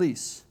accept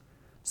release,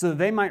 so that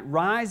they might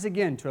rise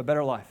again to a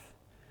better life.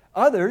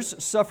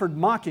 Others suffered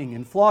mocking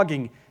and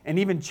flogging and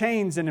even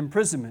chains and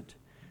imprisonment.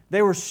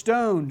 They were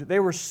stoned, they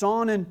were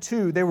sawn in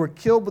two, they were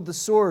killed with the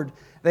sword.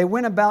 They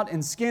went about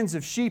in skins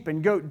of sheep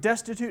and goat,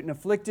 destitute and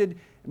afflicted,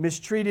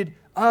 mistreated,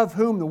 of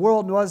whom the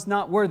world was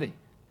not worthy.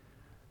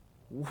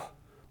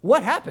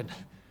 What happened?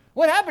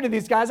 What happened to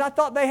these guys? I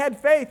thought they had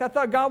faith. I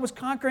thought God was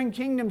conquering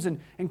kingdoms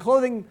and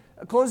closing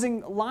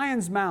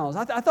lions' mouths.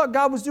 I thought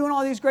God was doing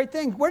all these great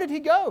things. Where did He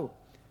go?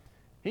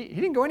 He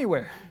didn't go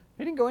anywhere.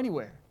 He didn't go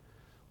anywhere.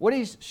 What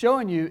He's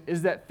showing you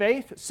is that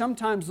faith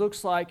sometimes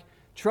looks like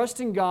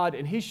trusting God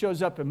and He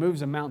shows up and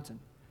moves a mountain.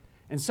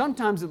 And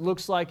sometimes it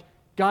looks like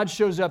God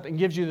shows up and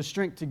gives you the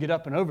strength to get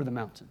up and over the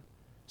mountain.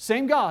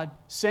 Same God,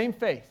 same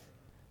faith.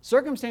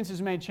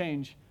 Circumstances may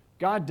change.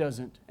 God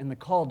doesn't, and the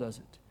call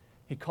doesn't.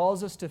 He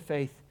calls us to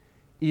faith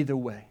either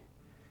way.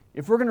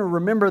 If we're going to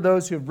remember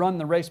those who have run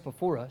the race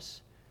before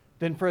us,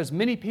 then for as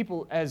many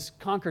people as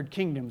conquered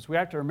kingdoms, we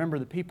have to remember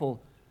the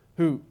people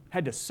who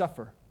had to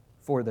suffer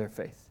for their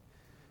faith.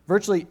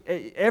 Virtually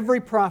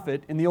every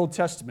prophet in the Old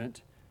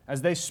Testament,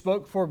 as they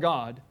spoke for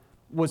God,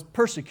 was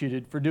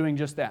persecuted for doing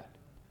just that.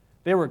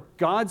 They were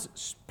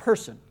God's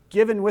person,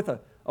 given with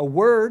a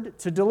word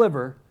to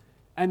deliver,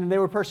 and they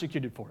were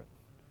persecuted for it.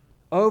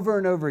 Over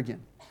and over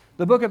again.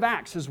 The book of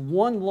Acts is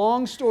one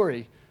long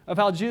story of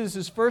how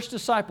Jesus' first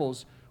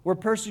disciples were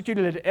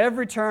persecuted at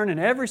every turn, in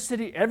every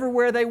city,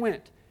 everywhere they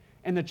went,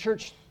 and the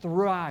church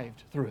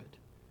thrived through it.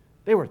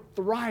 They were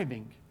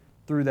thriving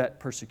through that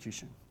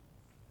persecution.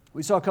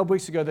 We saw a couple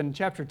weeks ago that in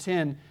chapter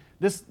 10,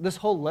 This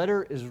whole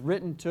letter is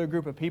written to a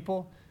group of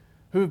people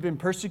who have been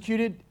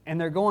persecuted, and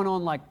they're going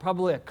on like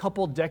probably a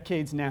couple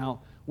decades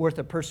now worth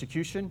of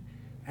persecution,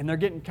 and they're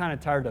getting kind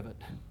of tired of it.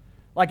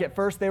 Like at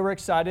first they were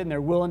excited and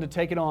they're willing to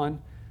take it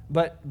on,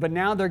 but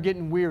now they're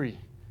getting weary.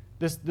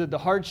 The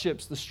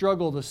hardships, the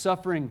struggle, the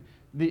suffering,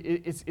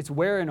 it's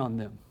wearing on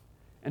them,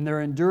 and their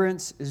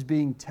endurance is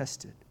being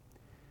tested.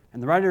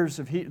 And the writer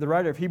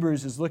of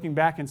Hebrews is looking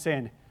back and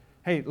saying,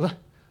 hey,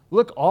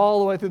 look all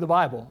the way through the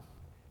Bible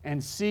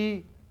and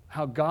see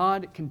how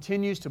God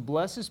continues to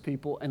bless His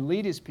people and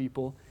lead His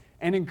people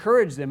and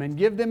encourage them and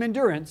give them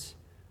endurance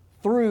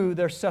through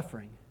their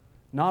suffering,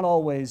 not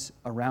always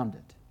around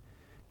it.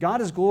 God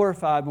is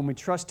glorified when we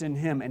trust in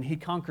Him and He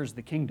conquers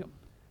the kingdom.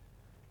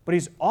 But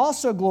He's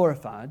also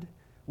glorified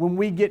when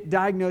we get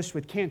diagnosed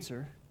with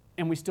cancer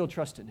and we still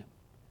trust in Him.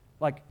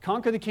 Like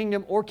conquer the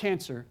kingdom or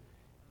cancer,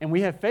 and we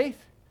have faith,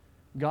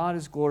 God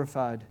is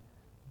glorified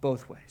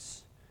both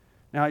ways.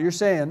 Now you're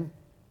saying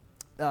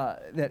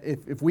that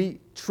if we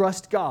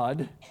trust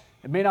God,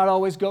 it may not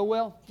always go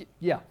well.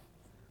 Yeah,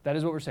 that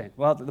is what we're saying.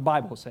 Well, the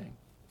Bible is saying.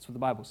 That's what the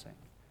Bible is saying.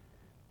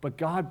 But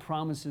God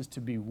promises to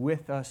be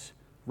with us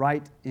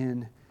right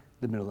in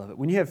the middle of it.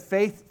 When you have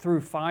faith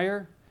through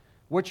fire,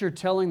 what you're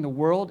telling the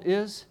world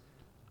is,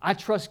 I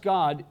trust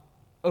God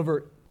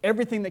over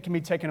everything that can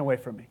be taken away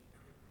from me.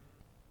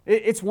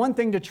 It's one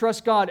thing to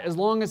trust God as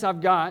long as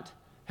I've got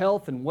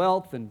health and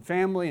wealth and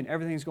family and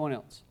everything's going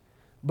else.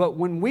 But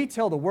when we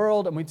tell the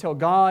world and we tell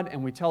God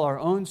and we tell our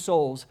own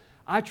souls,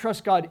 I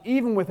trust God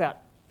even without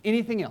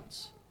anything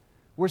else,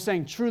 we're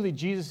saying truly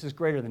Jesus is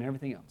greater than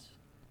everything else.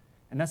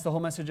 And that's the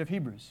whole message of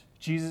Hebrews.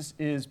 Jesus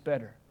is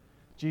better.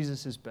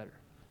 Jesus is better.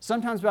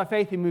 Sometimes by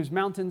faith He moves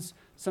mountains.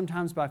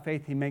 Sometimes by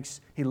faith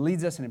He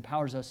leads us and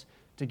empowers us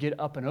to get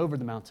up and over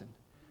the mountain.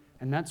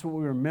 And that's what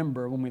we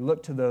remember when we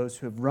look to those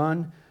who have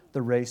run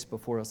the race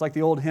before us. Like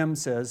the old hymn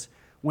says,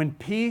 when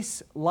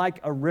peace like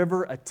a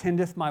river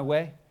attendeth my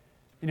way,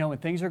 you know, when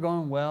things are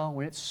going well,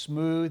 when it's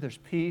smooth, there's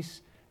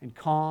peace and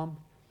calm,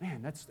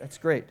 man, that's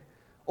great.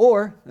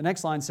 Or, the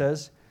next line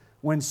says,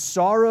 when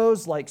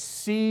sorrows like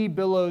sea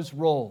billows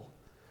roll,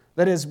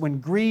 that is, when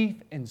grief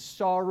and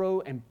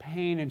sorrow and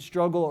pain and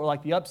struggle are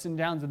like the ups and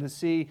downs of the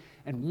sea,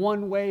 and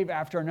one wave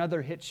after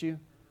another hits you.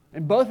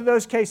 In both of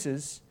those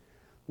cases,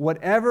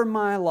 whatever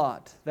my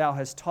lot, thou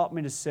hast taught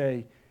me to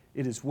say,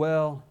 it is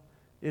well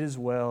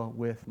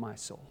with my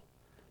soul.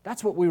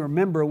 That's what we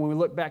remember when we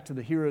look back to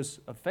the heroes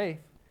of faith.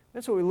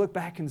 That's what we look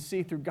back and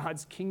see through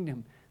God's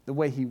kingdom, the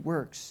way He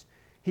works.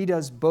 He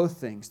does both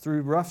things.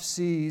 Through rough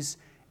seas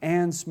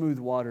and smooth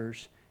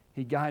waters,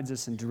 He guides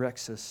us and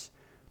directs us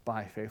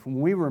by faith. When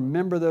we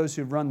remember those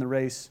who've run the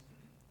race,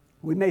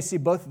 we may see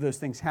both of those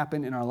things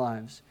happen in our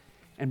lives.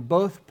 And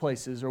both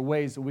places are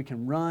ways that we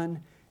can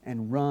run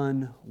and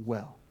run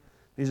well.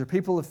 These are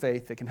people of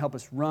faith that can help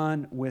us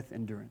run with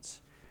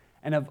endurance.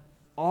 And of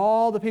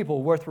all the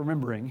people worth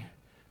remembering,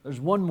 there's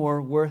one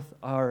more worth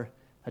our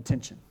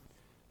attention.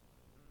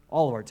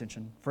 All of our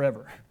attention,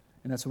 forever.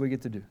 And that's what we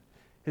get to do.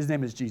 His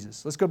name is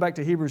Jesus. Let's go back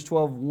to Hebrews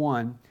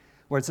 12:1,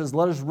 where it says,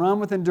 let us run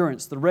with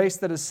endurance the race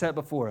that is set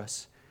before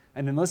us.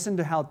 And then listen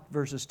to how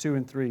verses 2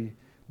 and 3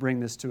 bring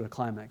this to a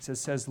climax. It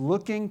says,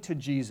 looking to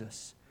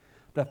Jesus,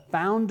 the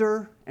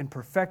founder and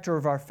perfecter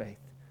of our faith,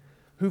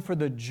 who for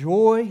the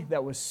joy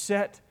that was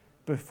set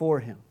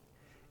before Him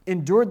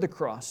endured the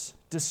cross,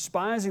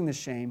 despising the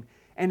shame,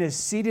 and is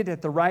seated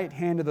at the right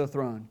hand of the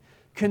throne.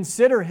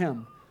 Consider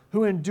Him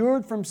who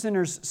endured from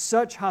sinners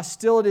such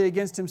hostility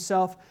against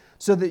Himself,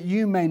 so that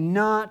you may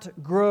not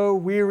grow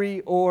weary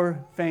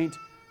or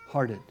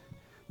faint-hearted.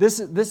 This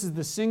is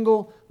the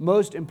single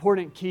most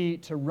important key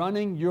to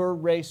running your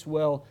race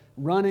well,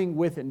 running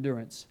with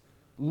endurance.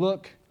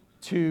 Look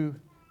to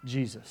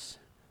Jesus.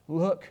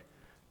 Look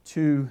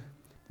to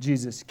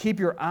Jesus. Keep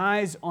your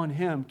eyes on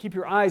Him. Keep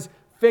your eyes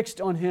fixed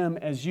on Him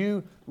as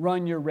you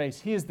run your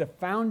race. He is the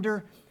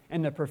founder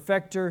and the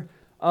perfecter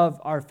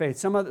of our faith.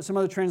 Some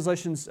other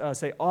translations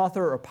say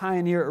author or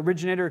pioneer,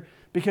 originator,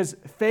 because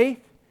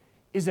faith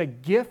is a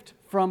gift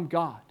from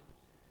God.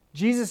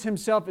 Jesus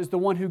Himself is the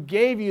one who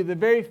gave you the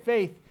very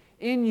faith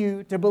in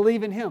you to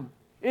believe in Him.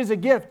 It is a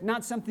gift,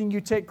 not something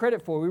you take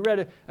credit for. We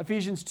read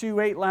Ephesians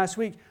 2:8 last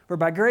week, for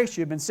by grace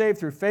you have been saved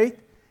through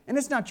faith, and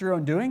it's not your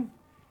own doing.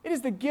 It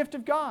is the gift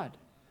of God.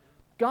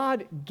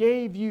 God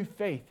gave you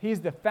faith. He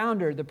is the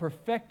founder, the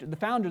perfecter,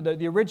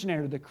 the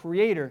originator, the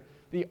creator,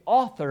 the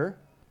author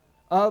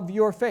of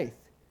your faith.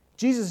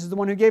 Jesus is the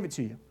one who gave it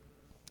to you.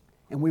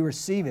 And we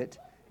receive it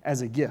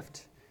as a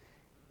gift.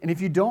 And if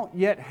you don't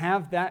yet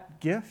have that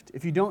gift,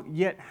 if you don't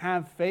yet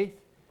have faith,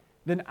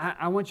 then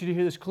I want you to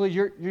hear this clearly.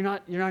 You're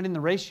not in the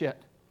race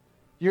yet.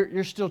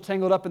 You're still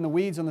tangled up in the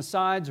weeds on the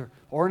sides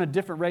or in a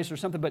different race or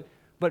something.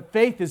 But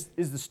faith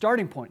is the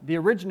starting point. The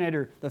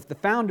originator, the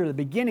founder, the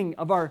beginning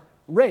of our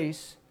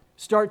race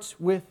starts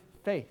with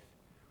faith,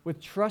 with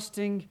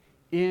trusting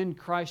in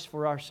Christ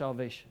for our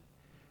salvation.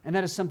 And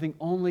that is something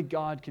only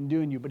God can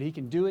do in you, but He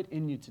can do it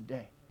in you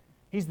today.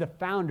 He's the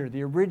founder,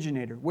 the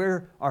originator,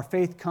 where our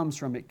faith comes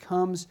from. It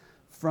comes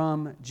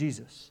from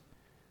Jesus.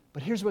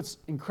 But here's what's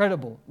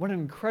incredible. What an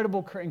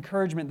incredible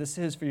encouragement this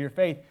is for your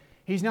faith.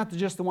 He's not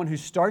just the one who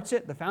starts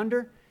it, the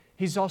founder.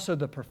 He's also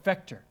the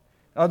perfecter.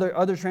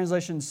 Other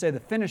translations say the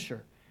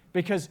finisher.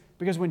 Because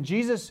when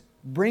Jesus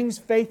brings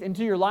faith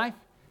into your life,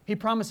 He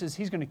promises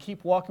He's going to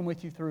keep walking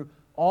with you through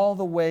all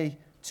the way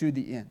to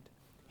the end.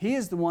 He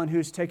is the one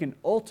who's taken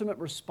ultimate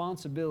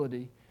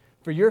responsibility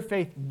for your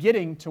faith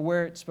getting to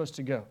where it's supposed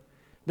to go.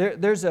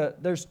 There's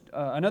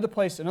another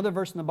place, another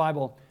verse in the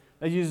Bible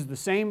that uses the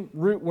same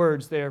root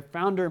words there,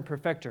 founder and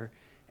perfecter.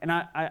 And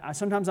I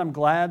sometimes I'm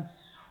glad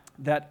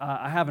that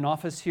I have an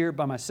office here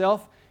by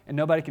myself and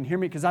nobody can hear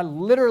me, because I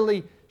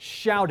literally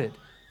shouted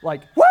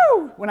like,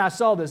 woo, when I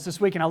saw this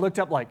week, and I looked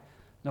up like,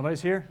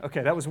 nobody's here?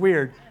 Okay, that was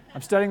weird.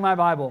 I'm studying my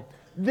Bible.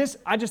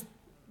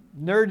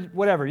 Nerd,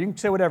 whatever, you can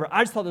say whatever.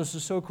 I just thought this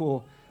was so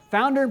cool.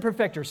 Founder and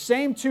perfecter,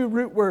 same two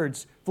root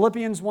words,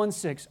 Philippians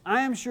 1:6.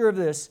 I am sure of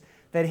this,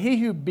 that He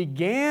who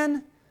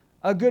began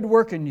a good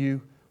work in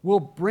you will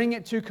bring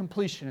it to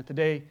completion at the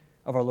day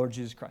of our Lord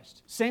Jesus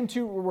Christ. Same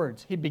two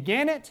words. He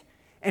began it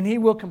and He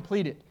will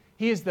complete it.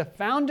 He is the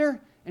founder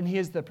and He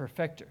is the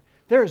perfecter.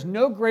 There is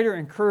no greater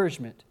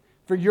encouragement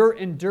for your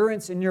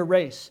endurance in your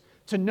race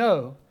to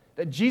know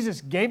that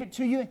Jesus gave it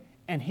to you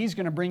and He's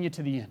going to bring you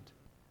to the end.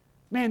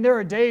 Man, there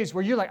are days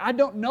where you're like, I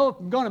don't know if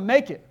I'm going to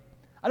make it.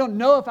 I don't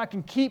know if I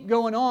can keep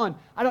going on.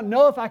 I don't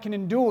know if I can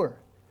endure.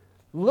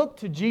 Look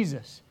to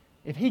Jesus.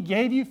 If He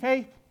gave you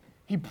faith,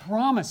 He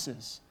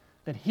promises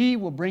that He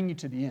will bring you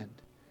to the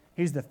end.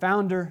 He's the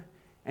founder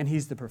and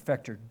He's the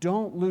perfecter.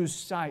 Don't lose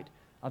sight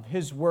of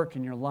His work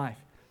in your life.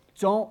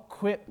 Don't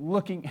quit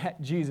looking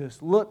at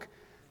Jesus. Look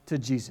to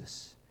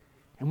Jesus.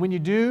 And when you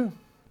do,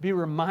 be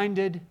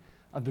reminded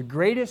of the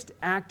greatest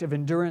act of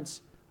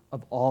endurance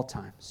of all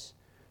times.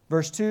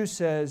 Verse 2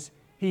 says,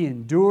 He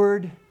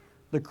endured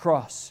the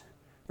cross.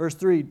 Verse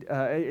 3,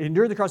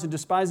 endured the cross and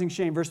despising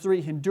shame. Verse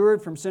 3, He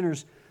endured from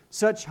sinners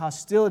such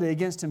hostility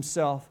against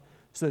Himself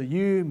so that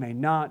you may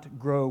not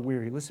grow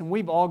weary. Listen,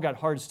 we've all got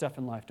hard stuff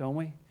in life, don't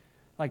we?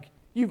 Like,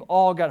 you've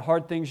all got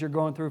hard things you're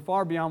going through,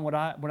 far beyond what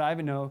I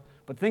even know.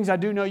 But things I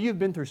do know, you've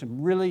been through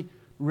some really,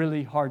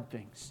 really hard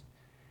things.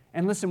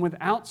 And listen,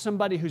 without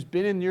somebody who's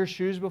been in your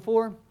shoes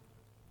before,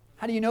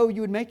 how do you know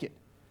you would make it?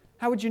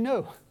 How would you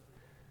know?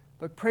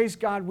 But praise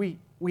God, we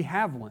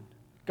have one,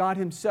 God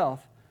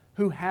Himself,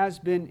 who has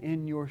been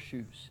in your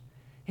shoes.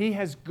 He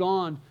has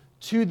gone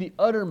to the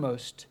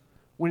uttermost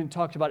when it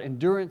talked about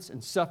endurance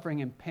and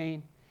suffering and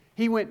pain.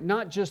 He went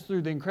not just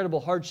through the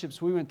incredible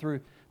hardships we went through,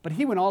 but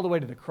He went all the way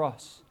to the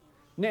cross.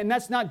 And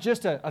that's not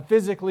just a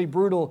physically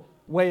brutal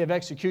way of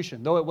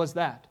execution, though it was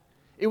that.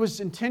 It was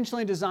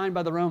intentionally designed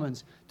by the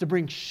Romans to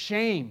bring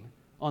shame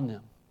on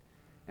them.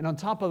 And on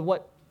top of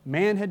what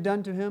man had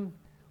done to Him,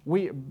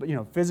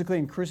 physically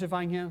in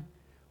crucifying Him,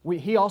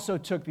 He also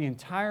took the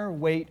entire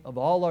weight of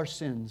all our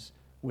sins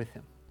with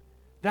Him.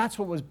 That's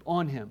what was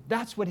on Him.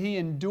 That's what He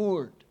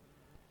endured.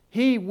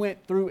 He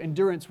went through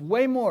endurance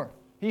way more.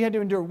 He had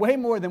to endure way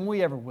more than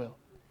we ever will.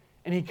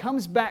 And He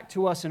comes back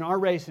to us in our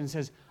race and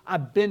says,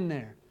 I've been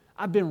there.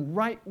 I've been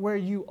right where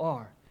you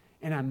are.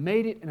 And I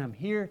made it, and I'm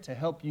here to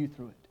help you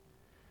through it.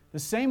 The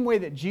same way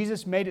that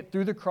Jesus made it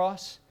through the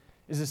cross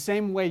is the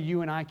same way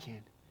you and I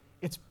can.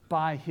 It's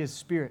by His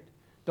Spirit.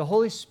 The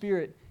Holy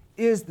Spirit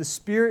is the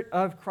Spirit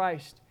of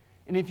Christ.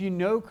 And if you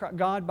know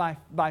God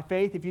by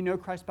faith, if you know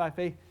Christ by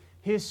faith,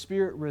 His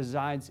Spirit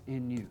resides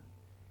in you.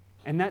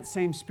 And that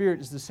same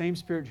Spirit is the same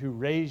Spirit who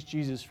raised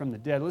Jesus from the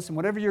dead. Listen,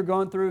 whatever you're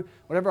going through,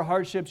 whatever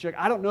hardships, you're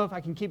like, I don't know if I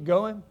can keep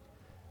going.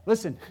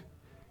 Listen,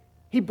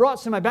 He brought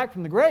somebody back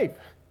from the grave.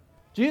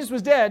 Jesus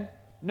was dead,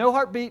 no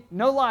heartbeat,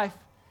 no life,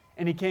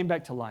 and He came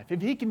back to life.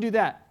 If He can do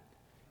that,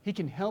 He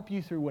can help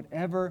you through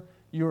whatever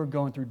you're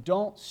going through.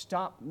 Don't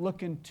stop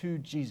looking to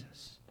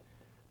Jesus,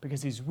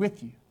 because He's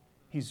with you.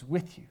 He's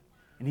with you.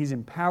 And He's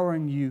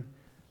empowering you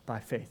by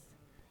faith.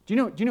 Do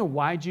you know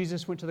why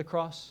Jesus went to the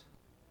cross?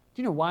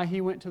 Do you know why He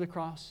went to the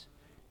cross?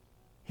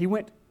 He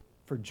went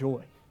for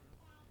joy.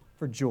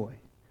 For joy.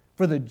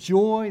 For the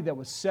joy that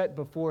was set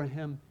before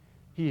Him,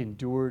 He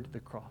endured the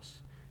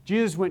cross.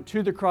 Jesus went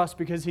to the cross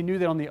because He knew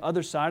that on the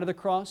other side of the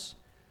cross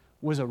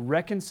was a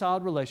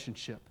reconciled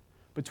relationship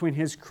between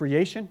His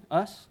creation,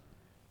 us,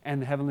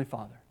 and the Heavenly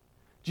Father.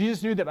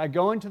 Jesus knew that by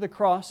going to the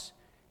cross,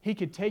 He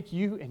could take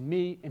you and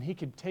me, and He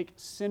could take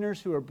sinners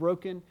who are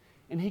broken,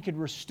 and He could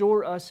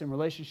restore us in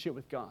relationship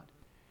with God.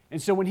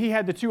 And so when He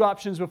had the two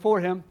options before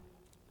Him,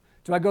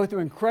 do I go through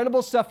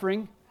incredible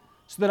suffering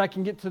so that I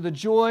can get to the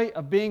joy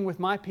of being with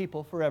my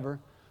people forever,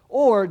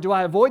 or do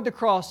I avoid the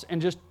cross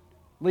and just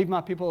leave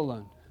my people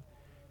alone?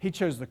 He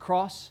chose the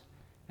cross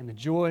and the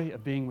joy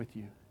of being with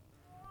you.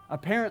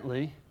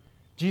 Apparently,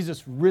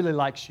 Jesus really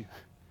likes you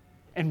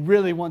and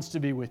really wants to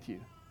be with you.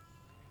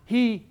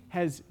 He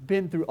has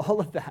been through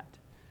all of that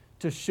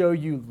to show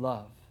you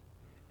love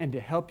and to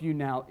help you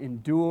now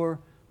endure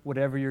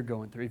whatever you're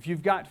going through. If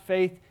you've got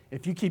faith,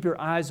 if you keep your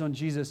eyes on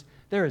Jesus,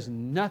 there is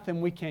nothing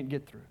we can't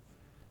get through,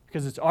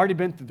 because it's already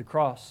been through the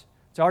cross.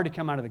 It's already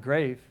come out of the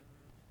grave.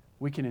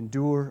 We can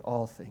endure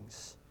all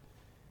things.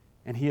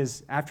 And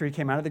after He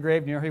came out of the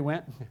grave, you know where He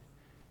went?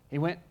 He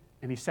went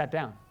and He sat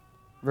down.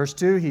 Verse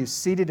 2, He is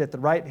seated at the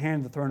right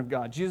hand of the throne of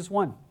God. Jesus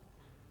won.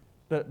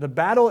 The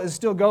battle is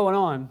still going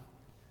on,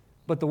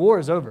 but the war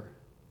is over.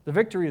 The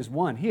victory is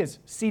won. He is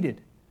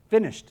seated,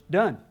 finished,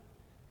 done.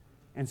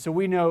 And so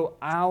we know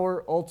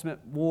our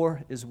ultimate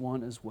war is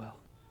won as well.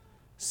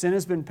 Sin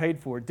has been paid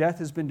for. Death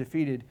has been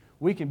defeated.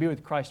 We can be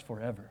with Christ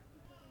forever.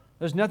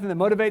 There's nothing that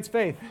motivates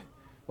faith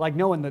like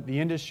knowing that the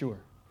end is sure.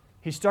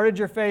 He started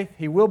your faith.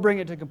 He will bring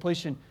it to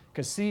completion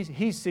because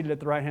He's seated at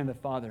the right hand of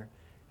the Father,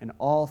 and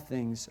all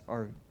things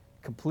are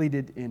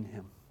completed in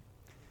Him.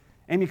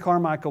 Amy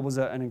Carmichael was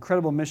an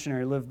incredible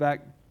missionary, lived back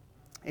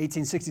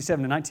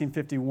 1867 to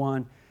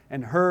 1951,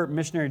 and her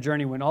missionary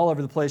journey went all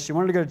over the place. She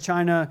wanted to go to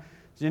China.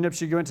 She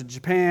went to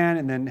Japan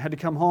and then had to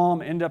come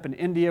home, ended up in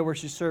India where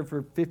she served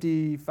for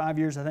 55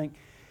 years, I think,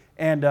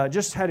 and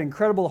just had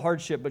incredible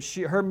hardship. But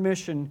her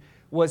mission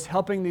was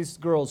helping these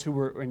girls who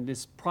were in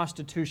this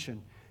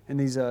prostitution in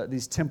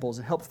these temples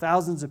and helped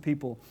thousands of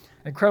people.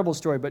 Incredible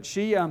story. But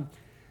she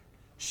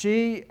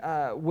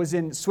was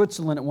in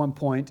Switzerland at one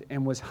point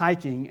and was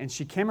hiking, and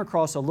she came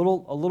across a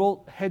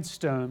little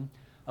headstone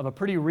of a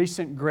pretty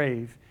recent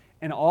grave,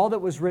 and all that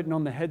was written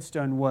on the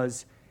headstone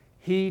was,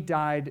 "He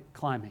died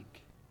climbing."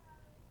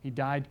 He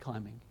died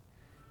climbing.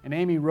 And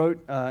Amy wrote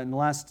in the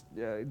last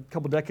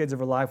couple decades of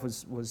her life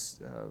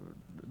was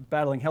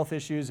battling health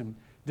issues and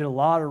did a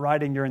lot of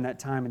writing during that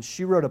time. And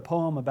she wrote a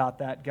poem about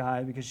that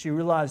guy because she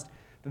realized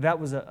that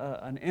was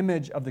an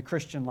image of the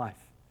Christian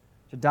life,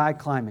 to die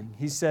climbing.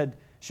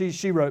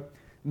 She wrote,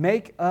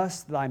 "Make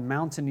us thy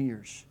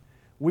mountaineers.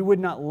 We would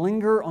not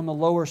linger on the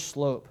lower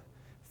slope.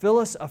 Fill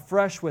us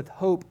afresh with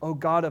hope, O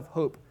God of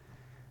hope,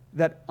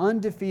 that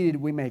undefeated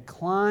we may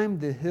climb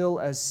the hill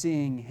as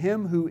seeing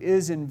Him who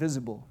is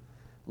invisible.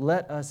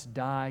 Let us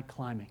die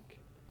climbing."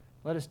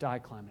 Let us die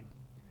climbing.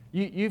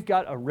 You've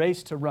got a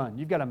race to run.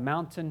 You've got a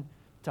mountain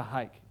to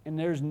hike. And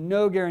there's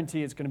no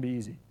guarantee it's going to be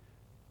easy.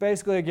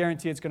 Basically a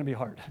guarantee it's going to be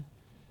hard.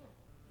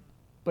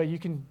 But you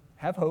can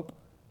have hope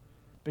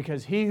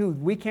because He who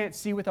we can't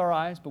see with our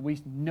eyes, but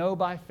we know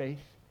by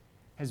faith,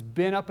 has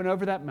been up and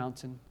over that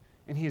mountain,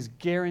 and He has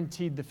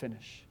guaranteed the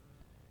finish.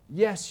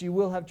 Yes, you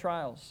will have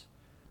trials,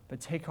 but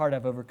take heart,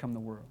 I've overcome the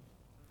world.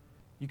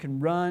 You can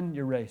run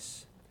your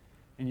race,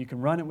 and you can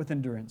run it with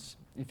endurance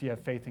if you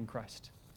have faith in Christ.